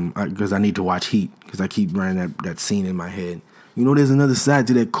because I need to watch Heat, because I keep running that scene in my head. There's another side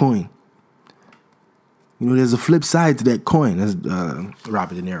to that coin. There's a flip side to that coin. That's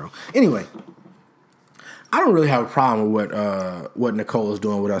Robert De Niro. Anyway, I don't really have a problem with what Nicole is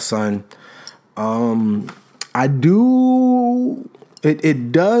doing with her son. I do.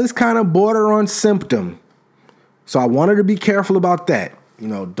 It does kind of border on symptom. So I wanted to be careful about that.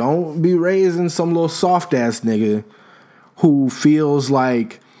 Don't be raising some little soft ass nigga who feels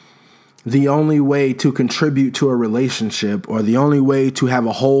like the only way to contribute to a relationship or the only way to have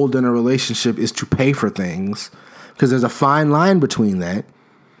a hold in a relationship is to pay for things. Because there's a fine line between that.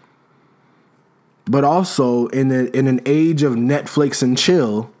 But also in an age of Netflix and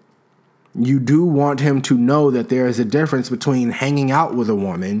chill, you do want him to know that there is a difference between hanging out with a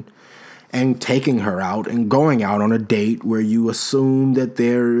woman and taking her out and going out on a date where you assume that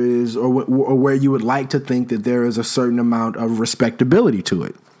there is, or where you would like to think that there is a certain amount of respectability to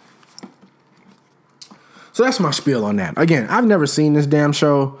it. So that's my spiel on that. Again, I've never seen this damn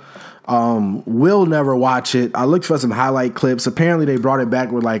show. Will never watch it. I looked for some highlight clips. Apparently they brought it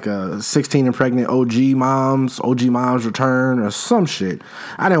back with like a 16 and pregnant OG moms return or some shit.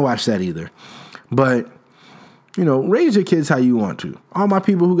 I didn't watch that either. But, raise your kids how you want to. All my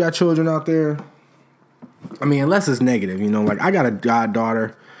people who got children out there, I mean, unless it's negative, like I got a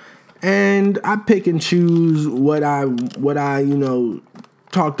goddaughter and I pick and choose what I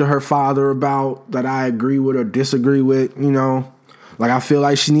talk to her father about that I agree with or disagree with, Like, I feel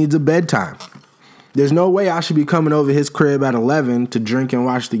like she needs a bedtime. There's no way I should be coming over his crib at 11 to drink and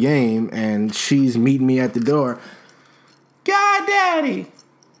watch the game, and she's meeting me at the door. God, Daddy!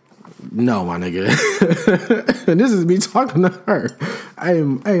 No, my nigga. And this is me talking to her. Hey,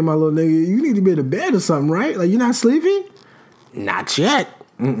 my little nigga, you need to be to bed or something, right? Like, you not sleepy? Not yet.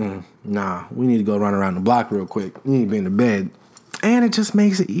 Nah, we need to go run around the block real quick. You need to be in the bed. And it just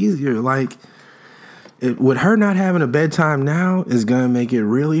makes it easier. Like, with her not having a bedtime now is going to make it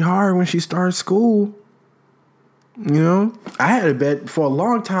really hard when she starts school. I had a bed for a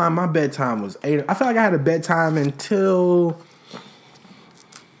long time. My bedtime was 8. I feel like I had a bedtime until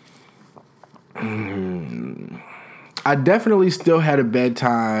I definitely still had a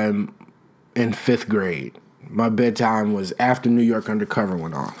bedtime in 5th grade. My bedtime was after New York Undercover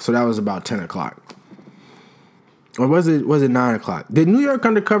went off. So that was about 10 o'clock. Or was it 9 o'clock? Did New York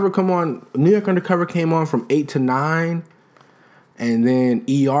Undercover come on? New York Undercover came on from 8 to 9. And then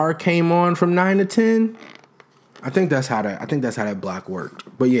ER came on from 9 to 10. I think that's how that block worked.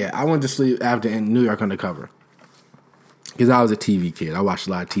 But yeah, I went to sleep after New York Undercover. Because I was a TV kid. I watched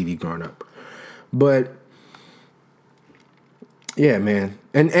a lot of TV growing up. But yeah, man.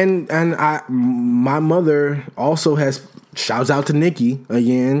 And my mother also has, shouts out to Nikki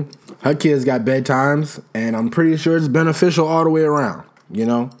again. Her kids got bedtimes, and I'm pretty sure it's beneficial all the way around, you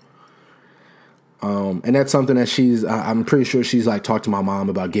know? And that's something that I'm pretty sure she's like talked to my mom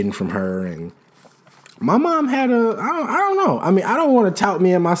about getting from her. And my mom had I don't know. I mean, I don't want to tout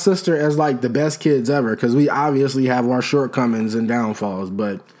me and my sister as like the best kids ever, because we obviously have our shortcomings and downfalls.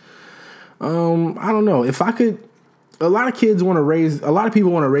 But I don't know. If I could, a lot of people want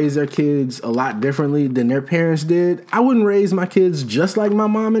to raise their kids a lot differently than their parents did. I wouldn't raise my kids just like my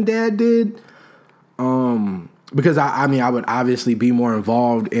mom and dad did. Because I would obviously be more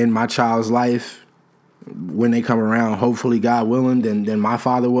involved in my child's life when they come around, hopefully, God willing, than my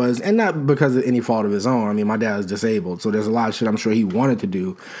father was. And not because of any fault of his own. I mean, my dad is disabled, so there's a lot of shit I'm sure he wanted to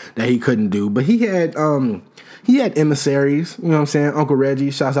do that he couldn't do. But he had emissaries, you know what I'm saying? Uncle Reggie,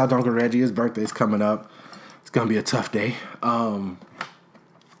 shouts out to Uncle Reggie. His birthday's coming up. It's going to be a tough day.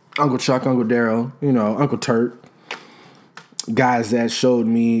 Uncle Chuck, Uncle Daryl, you know, Uncle Turt. Guys that showed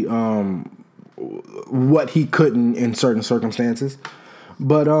me what he couldn't in certain circumstances.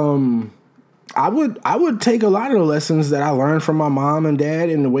 But I would take a lot of the lessons that I learned from my mom and dad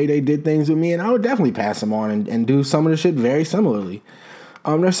and the way they did things with me, and I would definitely pass them on and do some of the shit very similarly.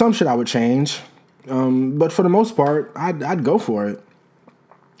 There's some shit I would change, but for the most part, I'd go for it.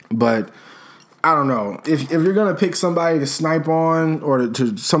 But I don't know. If you're gonna pick somebody to snipe on or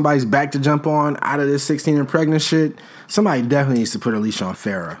to somebody's back to jump on out of this 16 and pregnant shit, somebody definitely needs to put a leash on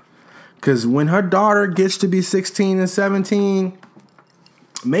Farrah. Because when her daughter gets to be 16 and 17,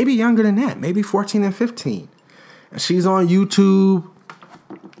 maybe younger than that, maybe 14 and 15, and she's on YouTube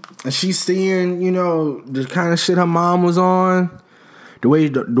and she's seeing, you know, the kind of shit her mom was on, the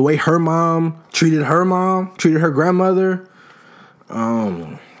way her mom treated her grandmother,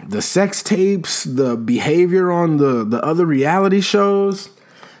 the sex tapes, the behavior on the other reality shows.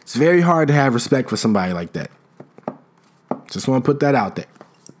 It's very hard to have respect for somebody like that. Just want to put that out there.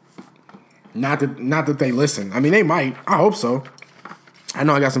 Not that they listen. I mean, they might. I hope so. I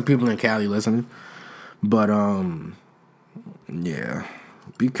know I got some people in Cali listening. But, yeah.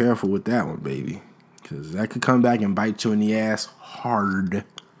 Be careful with that one, baby. Because that could come back and bite you in the ass hard.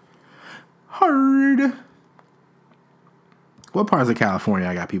 Hard. What parts of California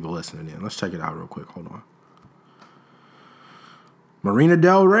I got people listening in? Let's check it out real quick. Hold on. Marina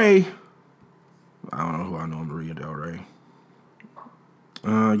Del Rey. I don't know who I know in Marina Del Rey.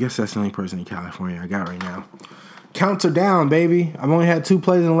 I guess that's the only person in California I got right now. Counts are down, baby. I've only had 2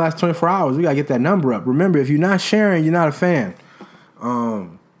 plays in the last 24 hours. We got to get that number up. Remember, if you're not sharing, you're not a fan.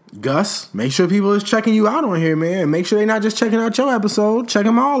 Gus, make sure people is checking you out on here, man. Make sure they're not just checking out your episode. Check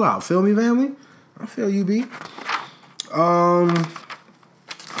them all out. Feel me, family? I feel you, B. Let's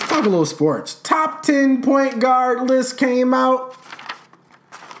talk a little sports. Top 10 point guard list came out.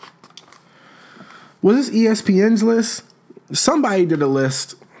 Was this ESPN's list? Somebody did a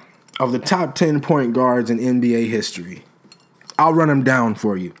list of the top 10 point guards in NBA history. I'll run them down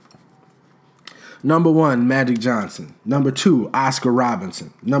for you. Number 1, Magic Johnson. Number 2, Oscar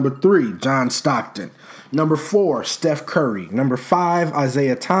Robertson. Number 3, John Stockton. Number 4, Steph Curry. Number 5,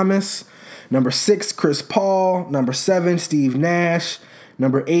 Isaiah Thomas. Number 6, Chris Paul. Number 7, Steve Nash.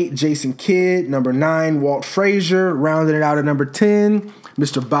 Number 8, Jason Kidd. Number 9, Walt Frazier. Rounding it out at number 10,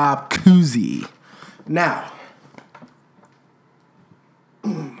 Mr. Bob Cousy. Now,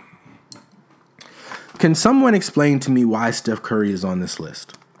 can someone explain to me why Steph Curry is on this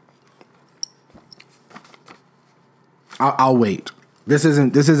list? I'll wait. This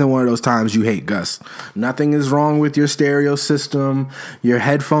isn't one of those times you hate Gus. Nothing is wrong with your stereo system. Your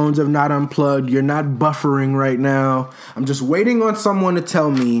headphones have not unplugged. You're not buffering right now. I'm just waiting on someone to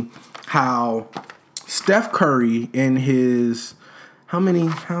tell me how Steph Curry in his how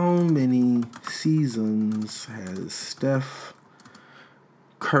many seasons has Steph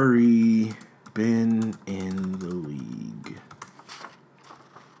Curry been in the league?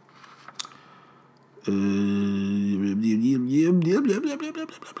 Was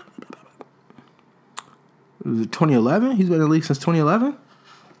it 2011? He's been in the league since 2011?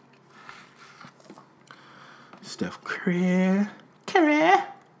 Steph Curry.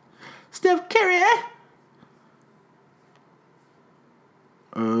 Steph Curry.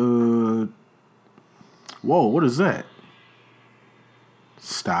 Whoa, what is that?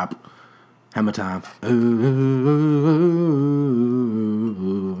 Stop. Hammer time.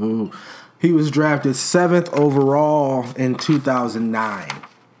 He was drafted 7th overall in 2009.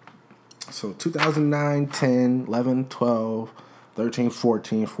 So 2009, 10, 11, 12, 13,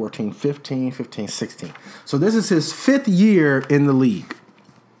 14, 14, 15, 15, 16. So this is his 5th year in the league.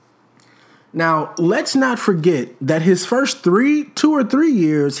 Now, let's not forget that his first 2 or 3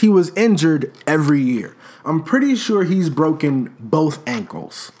 years, he was injured every year. I'm pretty sure he's broken both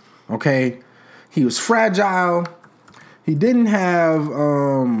ankles. Okay? He was fragile. He didn't have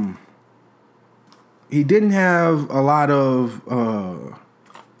a lot of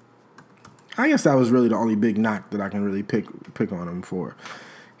I guess that was really the only big knock that I can really pick on him for.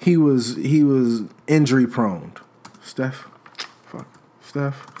 He was injury prone. Steph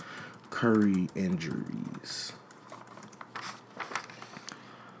Curry injuries.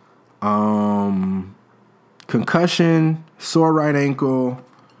 Concussion, sore right ankle,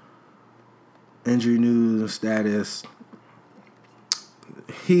 injury news status.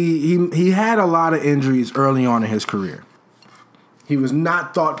 He had a lot of injuries early on in his career. He was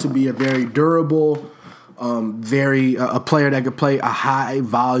not thought to be a very durable, a player that could play a high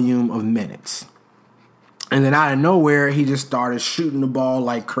volume of minutes. And then out of nowhere, he just started shooting the ball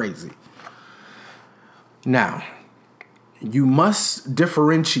like crazy. Now, you must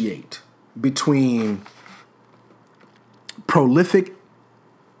differentiate between prolific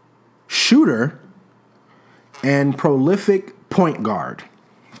shooter and prolific point guard.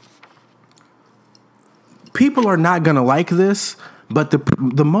 People are not going to like this, but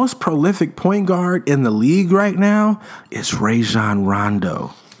the most prolific point guard in the league right now is Rajon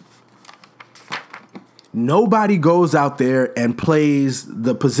Rondo. Nobody goes out there and plays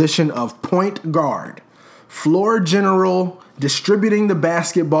the position of point guard. Floor general, distributing the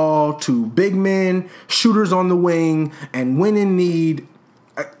basketball to big men, shooters on the wing, and when in need.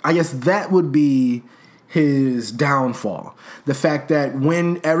 I guess that would be his downfall. The fact that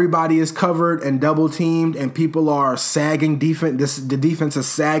when everybody is covered and double teamed and people are sagging defense, the defense is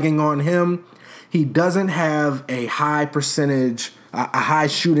sagging on him, he doesn't have a high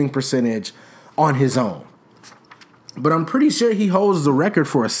shooting percentage on his own. But I'm pretty sure he holds the record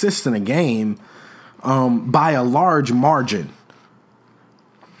for assists in a game by a large margin.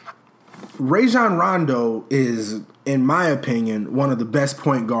 Rajon Rondo is, in my opinion, one of the best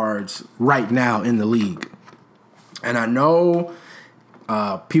point guards right now in the league. And I know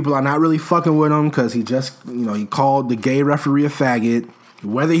people are not really fucking with him because he just, he called the gay referee a faggot.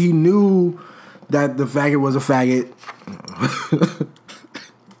 Whether he knew that the faggot was a faggot,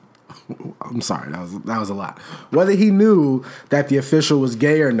 I'm sorry, that was a lot. Whether he knew that the official was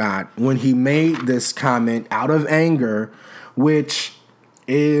gay or not, when he made this comment out of anger, which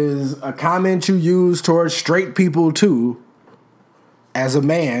is a comment you use towards straight people too. As a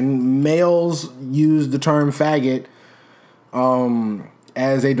man, males use the term faggot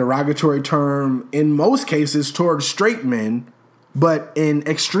as a derogatory term in most cases towards straight men, but in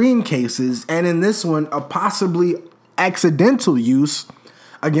extreme cases, and in this one, a possibly accidental use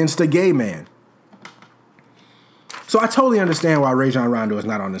against a gay man. So I totally understand why Rajon Rondo is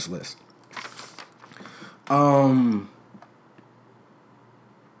not on this list.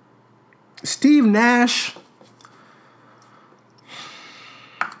 Steve Nash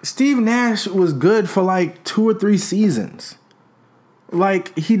was good for like 2 or 3 seasons.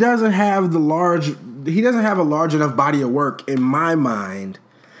 Like, he doesn't have a large enough body of work in my mind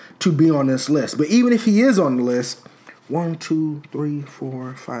to be on this list. But even if he is on the list, 1, 2, 3,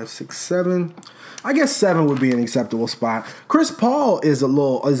 4, 5, 6, 7. I guess 7 would be an acceptable spot. Chris Paul is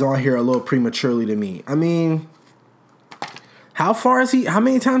on here a little prematurely to me. I mean, how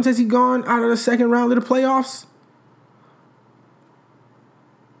many times has he gone out of the second round of the playoffs?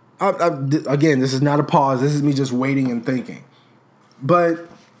 Again, this is not a pause. This is me just waiting and thinking. But,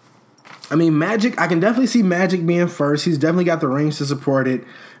 I mean, Magic, I can definitely see Magic being first. He's definitely got the rings to support it.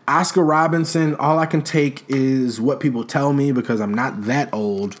 Oscar Robinson, all I can take is what people tell me because I'm not that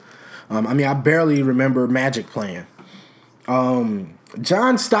old. I barely remember Magic playing.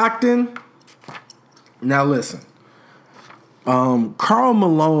 John Stockton, now listen. Karl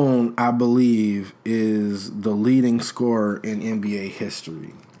Malone, I believe, is the leading scorer in NBA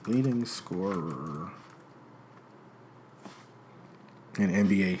history. Leading scorer in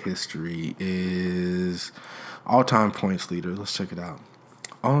NBA history is all-time points leader. Let's check it out.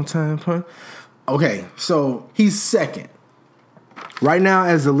 All-time point. Okay, so he's second. Right now,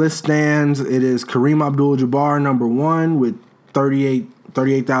 as the list stands, it is Kareem Abdul-Jabbar, number 1, with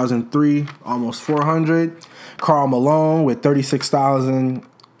 38,003, almost 400. Karl Malone with 36,000,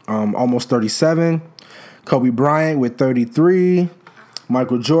 almost 37. Kobe Bryant with 33.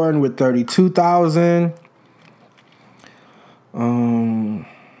 Michael Jordan with 32,000. I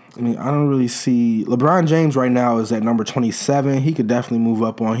don't really see... LeBron James right now is at number 27. He could definitely move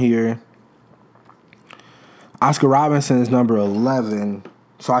up on here. Oscar Robinson is number 11.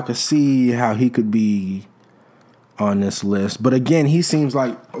 So I could see how he could be on this list. But again, he seems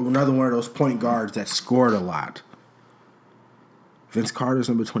like another one of those point guards that scored a lot. Vince Carter's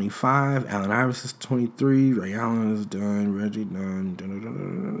number 25. Allen Iverson's 23. Ray Allen is done. Reggie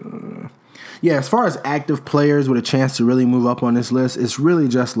done. Yeah, as far as active players with a chance to really move up on this list, it's really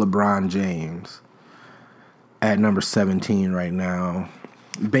just LeBron James at number 17 right now.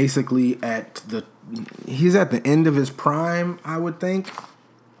 Basically he's at the end of his prime, I would think.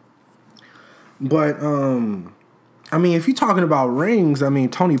 But if you're talking about rings,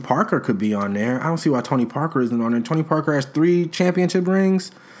 Tony Parker could be on there. I don't see why Tony Parker isn't on there. Tony Parker has 3 championship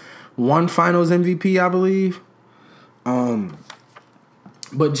rings, 1 Finals MVP, I believe.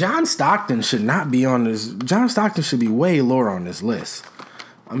 But John Stockton should not be on this. John Stockton should be way lower on this list.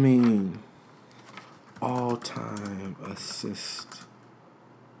 All-time assist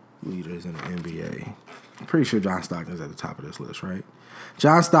leaders in the NBA. I'm pretty sure John Stockton's at the top of this list, right?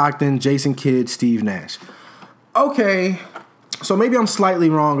 John Stockton, Jason Kidd, Steve Nash. Okay, so maybe I'm slightly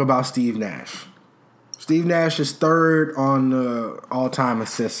wrong about Steve Nash. Steve Nash is 3rd on the all-time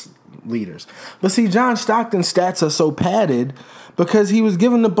assist leaders. But see, John Stockton's stats are so padded because he was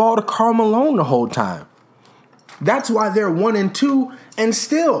giving the ball to Karl Malone the whole time. That's why they're 1 and 2. And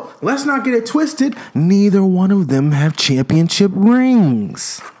still, let's not get it twisted, neither one of them have championship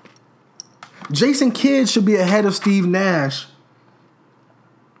rings. Jason Kidd should be ahead of Steve Nash.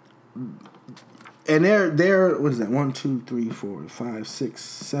 And they're what is that? 1, 2, 3, 4, 5, 6,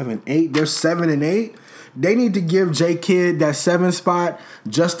 7, 8. They're 7 and 8. They need to give J Kidd that 7 spot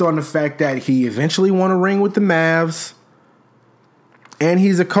just on the fact that he eventually won a ring with the Mavs. And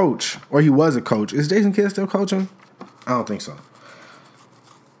he's a coach. Or he was a coach. Is Jason Kidd still coaching? I don't think so.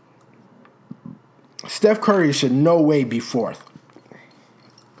 Steph Curry should no way be 4th.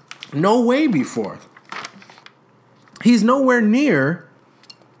 No way be 4th. He's nowhere near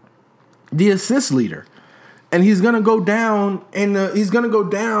the assist leader, and he's gonna go down in the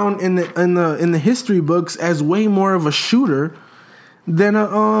history books as way more of a shooter than a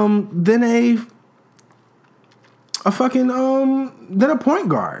point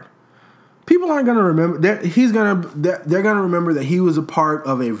guard. People aren't gonna remember that they're gonna remember that he was a part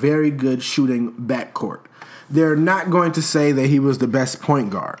of a very good shooting backcourt. They're not going to say that he was the best point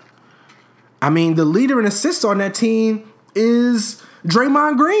guard. The leader in assists on that team is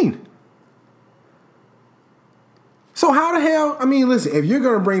Draymond Green. So how the hell? Listen. If you're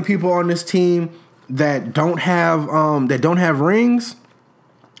gonna bring people on this team that don't have rings,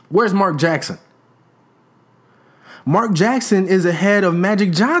 where's Mark Jackson? Mark Jackson is ahead of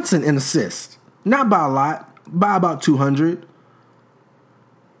Magic Johnson in assists, not by a lot, by about 200.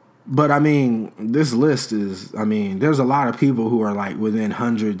 But this list is. There's a lot of people who are like within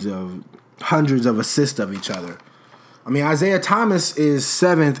hundreds of assists of each other. Isaiah Thomas is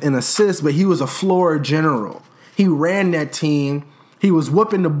 7th in assists, but he was a floor general. He ran that team. He was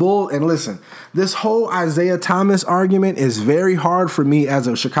whooping the bull. And listen, this whole Isaiah Thomas argument is very hard for me as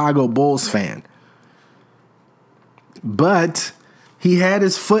a Chicago Bulls fan. But he had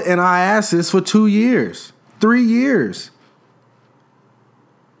his foot in our asses for 2 years, 3 years,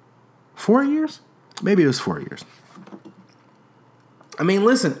 4 years? Maybe it was 4 years.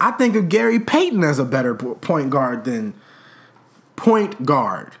 Listen, I think of Gary Payton as a better point guard than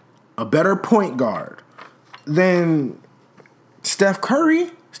Steph Curry.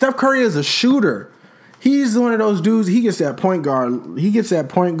 Steph Curry is a shooter. He's one of those dudes. He gets that point guard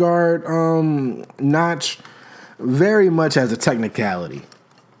notch very much as a technicality.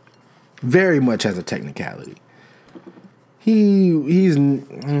 Very much as a technicality.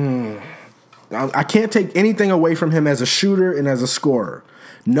 I can't take anything away from him as a shooter and as a scorer.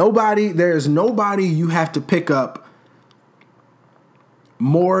 There's nobody you have to pick up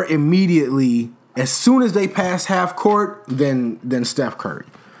more immediately as soon as they pass half court than Steph Curry.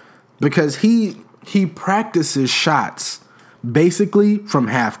 Because he practices shots basically from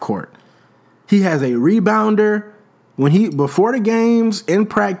half court. He has a rebounder. Before the games in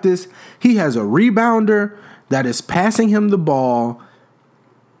practice, he has a rebounder that is passing him the ball,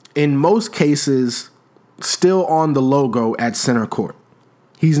 in most cases, still on the logo at center court.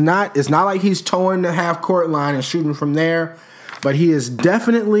 It's not like he's towing the half court line and shooting from there, but he is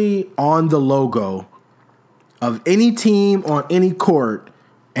definitely on the logo of any team on any court,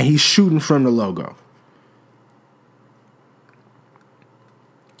 and he's shooting from the logo.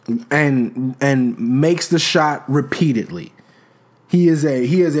 And makes the shot repeatedly. He is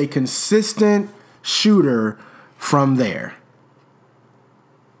a consistent shooter from there.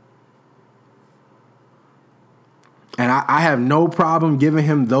 And I have no problem giving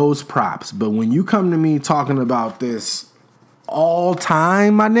him those props. But when you come to me talking about this all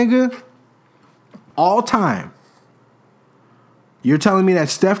time, my nigga, all time, you're telling me that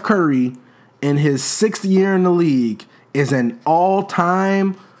Steph Curry in his 6th year in the league is an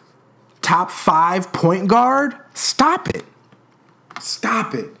all-time top 5 point guard? Stop it.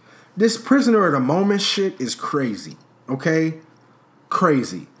 Stop it. This prisoner of the moment shit is crazy. Okay?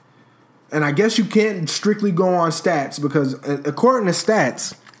 Crazy. And I guess you can't strictly go on stats because according to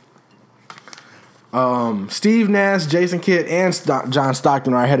stats, Steve Nash, Jason Kidd, and John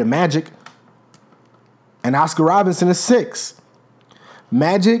Stockton are ahead of Magic. And Oscar Robinson is 6.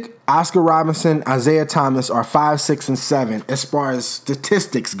 Magic, Oscar Robinson, Isaiah Thomas are 5, 6, and 7 as far as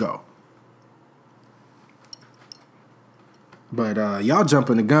statistics go. But y'all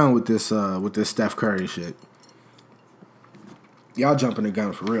jumping the gun with this Steph Curry shit. Y'all jumping the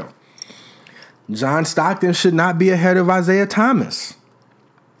gun for real. John Stockton should not be ahead of Isaiah Thomas.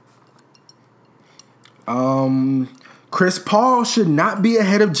 Chris Paul should not be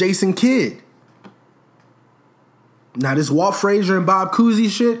ahead of Jason Kidd. Now this Walt Frazier and Bob Cousy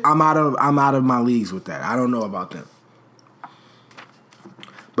shit, I'm out of my leagues with that. I don't know about them.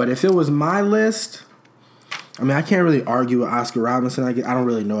 But if it was my list, I mean, I can't really argue with Oscar Robinson. I don't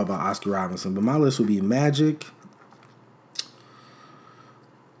really know about Oscar Robinson, but my list would be Magic,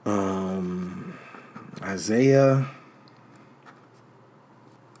 Isaiah,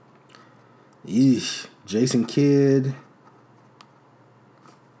 Jason Kidd,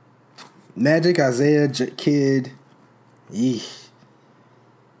 Magic, Isaiah, Kidd,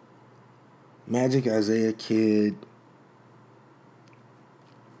 Magic, Isaiah, Kidd,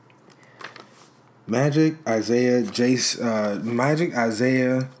 Magic, Isaiah, Magic,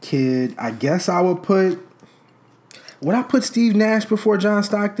 Isaiah, Kidd. I guess I would put. Would I put Steve Nash before John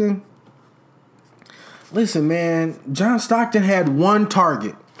Stockton? Listen, man, John Stockton had one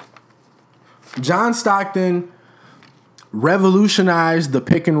target. John Stockton revolutionized the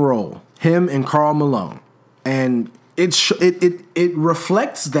pick and roll. Him and Karl Malone, and it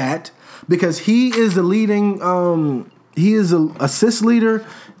reflects that because he is the leading. He is an assist leader,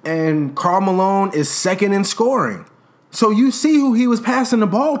 and Karl Malone is second in scoring. So you see who he was passing the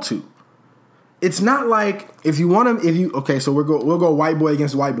ball to. It's not like so we'll go white boy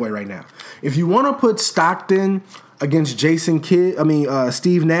against white boy right now. If you want to put Stockton against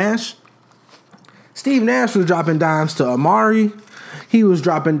Steve Nash. Steve Nash was dropping dimes to Amari. He was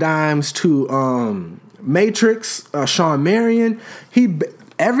dropping dimes to Matrix, Shawn Marion.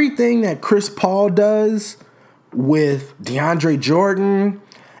 Everything that Chris Paul does with DeAndre Jordan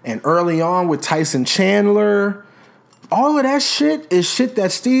and early on with Tyson Chandler, all of that shit is shit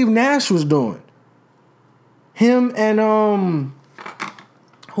that Steve Nash was doing. Him and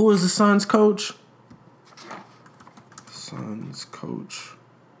who was the Suns coach? Suns coach.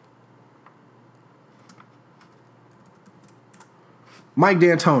 Mike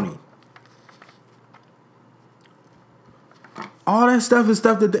D'Antoni. All that stuff is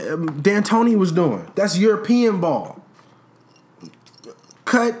stuff that D'Antoni was doing. That's European ball.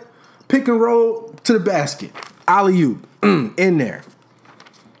 Cut, pick and roll to the basket. Alley-oop. In there.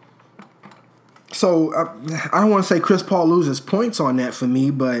 So I don't want to say Chris Paul loses points on that for me,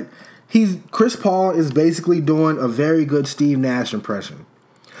 but Chris Paul is basically doing a very good Steve Nash impression.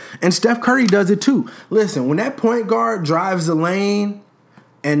 And Steph Curry does it too. Listen, when that point guard drives the lane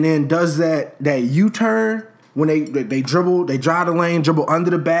and then does that U-turn, when they dribble, they drive the lane, dribble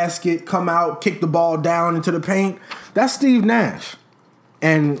under the basket, come out, kick the ball down into the paint, that's Steve Nash.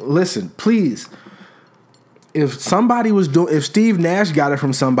 And listen, please, if Steve Nash got it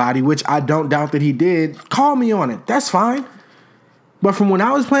from somebody, which I don't doubt that he did, call me on it. That's fine. But from when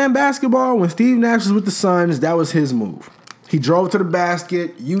I was playing basketball, when Steve Nash was with the Suns, that was his move. He drove to the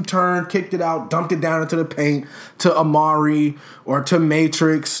basket, U-turned, kicked it out, dumped it down into the paint to Amari or to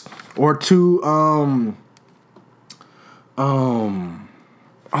Matrix or to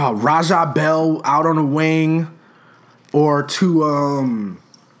Raja Bell out on the wing or to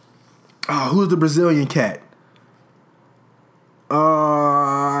who's the Brazilian cat?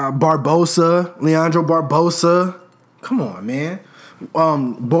 Barbosa, Leandro Barbosa. Come on, man.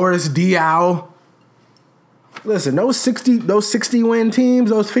 Boris Diaw. Listen, those 60 win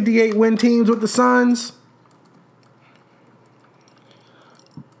teams, those 58 win teams with the Suns.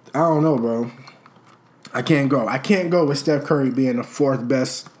 I don't know, bro. I can't go. I can't go with Steph Curry being the fourth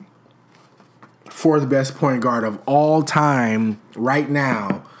best point guard of all time right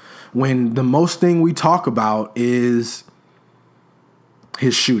now, when the most thing we talk about is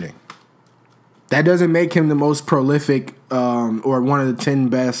his shooting. That doesn't make him the most prolific or one of the 10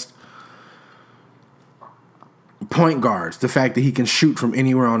 best point guards. The fact that he can shoot from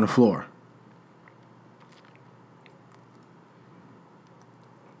anywhere on the floor.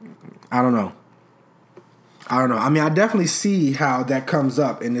 I don't know. I mean, I definitely see how that comes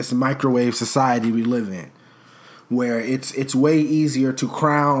up in this microwave society we live in, where it's way easier to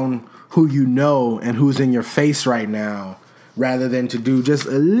crown who you know and who's in your face right now, rather than to do just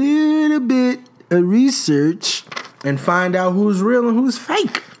a little bit of research and find out who's real and who's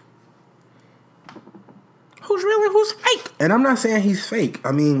fake. Who's real and who's fake? And I'm not saying he's fake.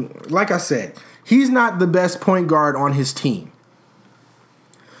 I mean, like I said, he's not the best point guard on his team.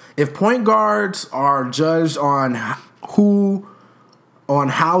 If point guards are judged on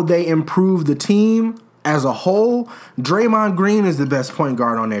how they improve the team as a whole, Draymond Green is the best point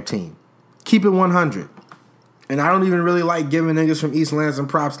guard on their team. Keep it 100. And I don't even really like giving niggas from East Lansing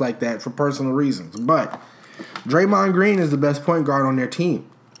props like that for personal reasons. But Draymond Green is the best point guard on their team.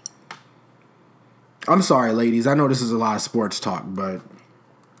 I'm sorry, ladies. I know this is a lot of sports talk, but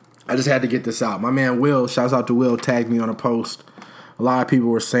I just had to get this out. My man Will, shouts out to Will, tagged me on a post. A lot of people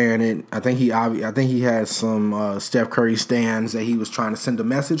were saying it. I think he had some Steph Curry stands that he was trying to send a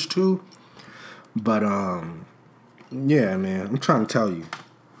message to. But yeah, man, I'm trying to tell you.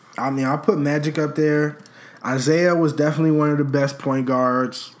 I mean, I put Magic up there. Isaiah was definitely one of the best point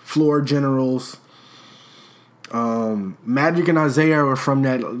guards, floor generals. Magic and Isaiah were from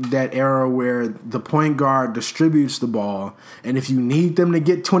that era where the point guard distributes the ball, and if you need them to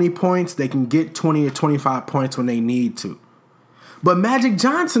get 20 points, they can get 20 or 25 points when they need to. But Magic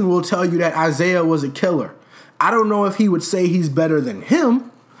Johnson will tell you that Isaiah was a killer. I don't know if he would say he's better than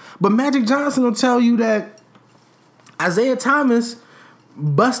him, but Magic Johnson will tell you that Isaiah Thomas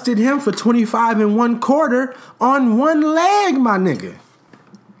busted him for 25 in one quarter on one leg, my nigga.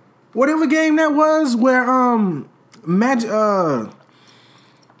 Whatever game that was where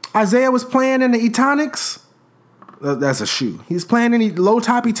Isaiah was playing in the Etonics. That's a shoe. He was playing in the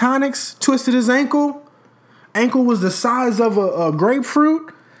low-top Etonics, twisted his ankle. Ankle was the size of a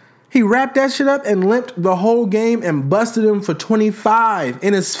grapefruit. He wrapped that shit up and limped the whole game and busted him for 25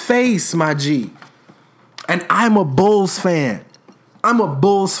 in his face, my G. And I'm a Bulls fan. I'm a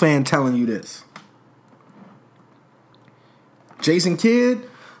Bulls fan telling you this. Jason Kidd,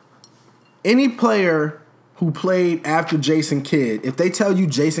 any player who played after Jason Kidd, if they tell you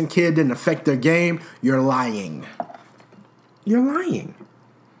Jason Kidd didn't affect their game, you're lying. You're lying.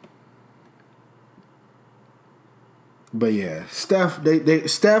 But yeah, Steph,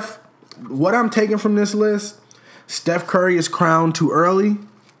 what I'm taking from this list, Steph Curry is crowned too early.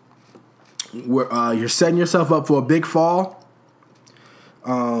 You're setting yourself up for a big fall.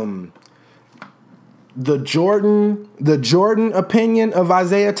 The Jordan opinion of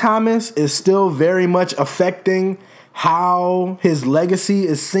Isaiah Thomas is still very much affecting how his legacy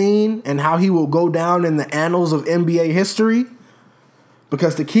is seen and how he will go down in the annals of NBA history.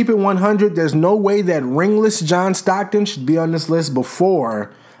 Because to keep it 100, there's no way that ringless John Stockton should be on this list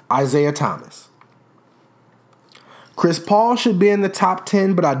before Isaiah Thomas. Chris Paul should be in the top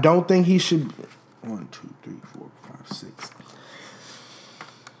 10, but I don't think he should. 1, 2, 3, 4, 5, 6.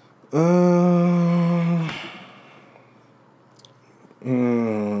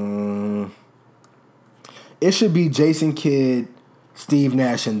 It should be Jason Kidd, Steve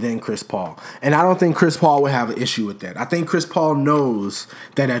Nash, and then Chris Paul. And I don't think Chris Paul would have an issue with that. I think Chris Paul knows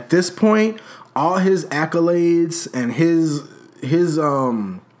that at this point, all his accolades and his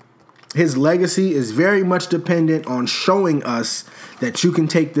legacy is very much dependent on showing us that you can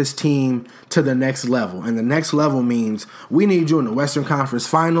take this team to the next level. And the next level means we need you in the Western Conference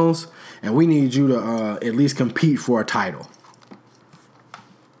Finals, and we need you to at least compete for a title.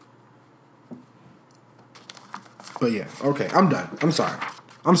 But yeah, okay, I'm done. I'm sorry.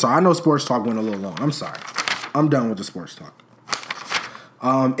 I know sports talk went a little long. I'm sorry. I'm done with the sports talk.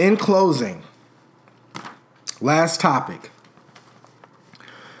 In closing, last topic.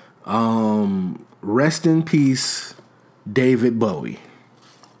 Rest in peace, David Bowie.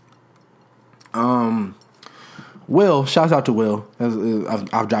 Will, shouts out to Will.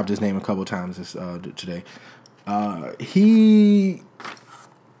 I've dropped his name a couple times today.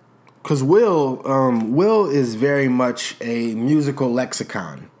 Because Will is very much a musical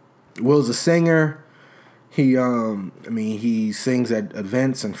lexicon. Will's a singer. He sings at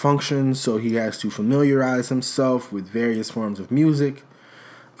events and functions, so he has to familiarize himself with various forms of music.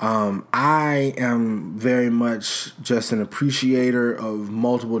 I am very much just an appreciator of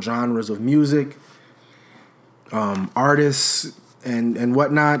multiple genres of music, artists, and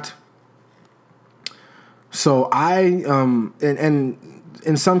whatnot. So and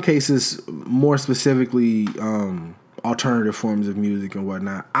in some cases, more specifically, alternative forms of music and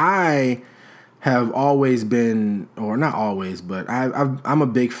whatnot. I have always been, or not always, but I'm a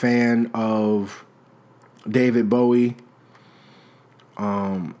big fan of David Bowie.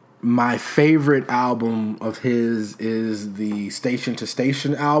 My favorite album of his is the Station to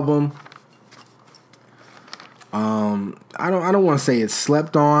Station album. I don't want to say it's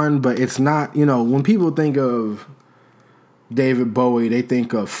slept on, but it's not, when people think of David Bowie, they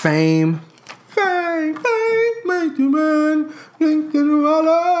think of Fame. Fame, make you man,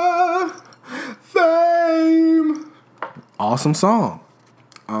 Fame. Awesome song.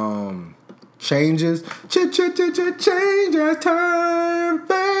 Changes, changes, turn,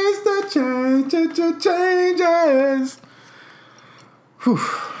 face the changes. Whew.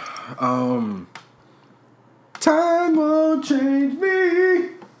 Time won't change me.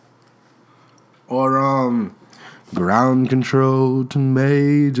 Or ground control to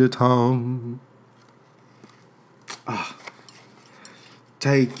Major Tom.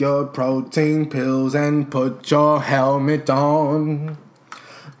 Take your protein pills and put your helmet on.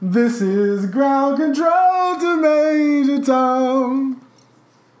 This is ground control to Major Tom.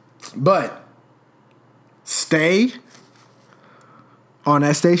 But stay on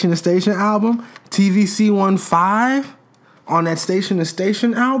that Station to Station album. TVC15 on that Station to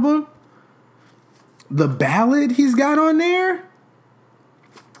Station album. The ballad he's got on there.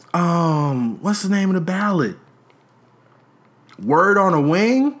 What's the name of the ballad? Word on a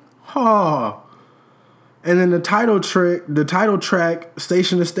Wing. Oh. And then the title track,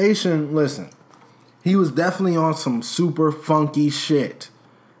 Station to Station. Listen, he was definitely on some super funky shit,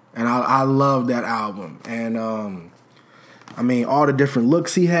 and I love that album. And all the different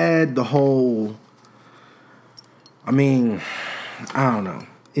looks he had, the whole. I don't know.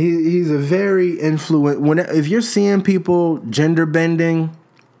 He's a very if you're seeing people gender bending,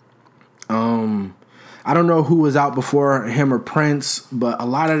 I don't know who was out before him or Prince, but a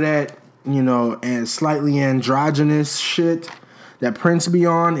lot of that, and slightly androgynous shit that Prince be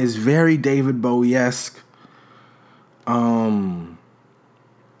on is very David Bowie-esque. A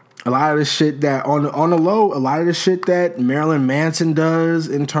lot of the shit that on the low, a lot of the shit that Marilyn Manson does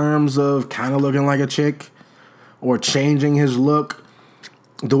in terms of kind of looking like a chick or changing his look.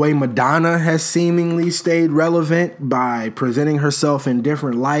 The way Madonna has seemingly stayed relevant by presenting herself in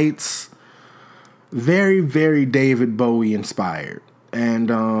different lights. Very, very David Bowie inspired.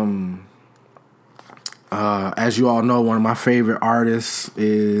 And as you all know, one of my favorite artists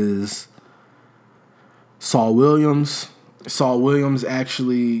is Saul Williams. Saul Williams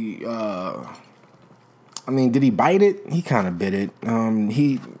actually, did he bite it? He kind of bit it.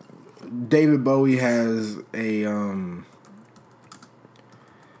 David Bowie has an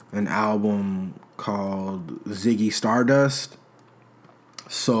album called Ziggy Stardust.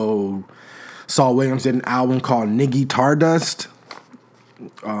 So Saul Williams did an album called Niggy Tardust,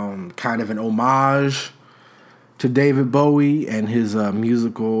 kind of an homage to David Bowie and his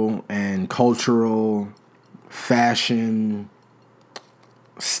musical and cultural fashion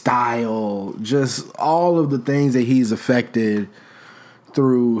style, just all of the things that he's affected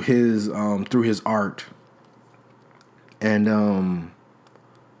through his art. And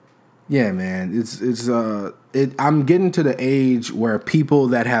yeah, man, I'm getting to the age where people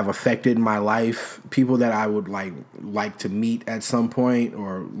that have affected my life, people that I would like to meet at some point,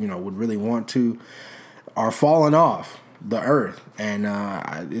 or would really want to, are falling off the earth. And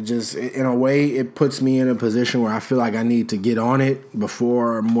it just, in a way, it puts me in a position where I feel like I need to get on it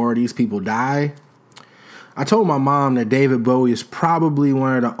before more of these people die. I told my mom that David Bowie is probably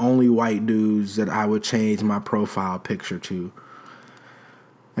one of the only white dudes that I would change my profile picture to.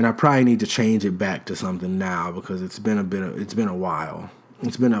 And I probably need to change it back to something now because it's been a while.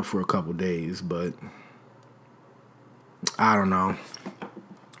 It's been up for a couple days, but I don't know.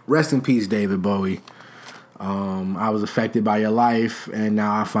 Rest in peace, David Bowie. I was affected by your life, and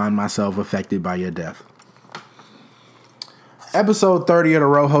now I find myself affected by your death. Episode 30 of the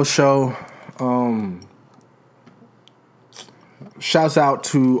Rojo Show. Shouts out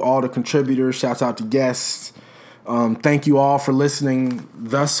to all the contributors. Shouts out to guests. Thank you all for listening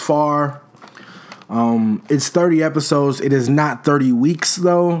thus far. It's 30 episodes. It is not 30 weeks,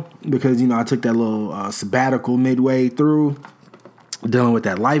 though, because, I took that little sabbatical midway through dealing with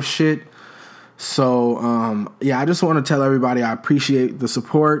that life shit. So, I just want to tell everybody I appreciate the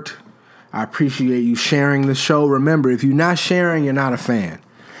support. I appreciate you sharing the show. Remember, if you're not sharing, you're not a fan.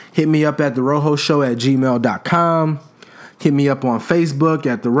 Hit me up at therohoshow@gmail.com. Hit me up on Facebook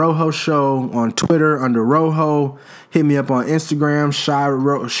at The Roho Show, on Twitter under Roho. Hit me up on Instagram,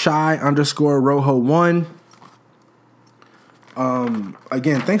 shy_Roho1.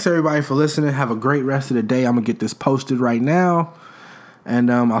 Again, thanks everybody for listening. Have a great rest of the day. I'm going to get this posted right now.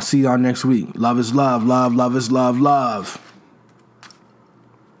 And I'll see y'all next week. Love is love. Love is love.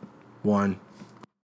 One.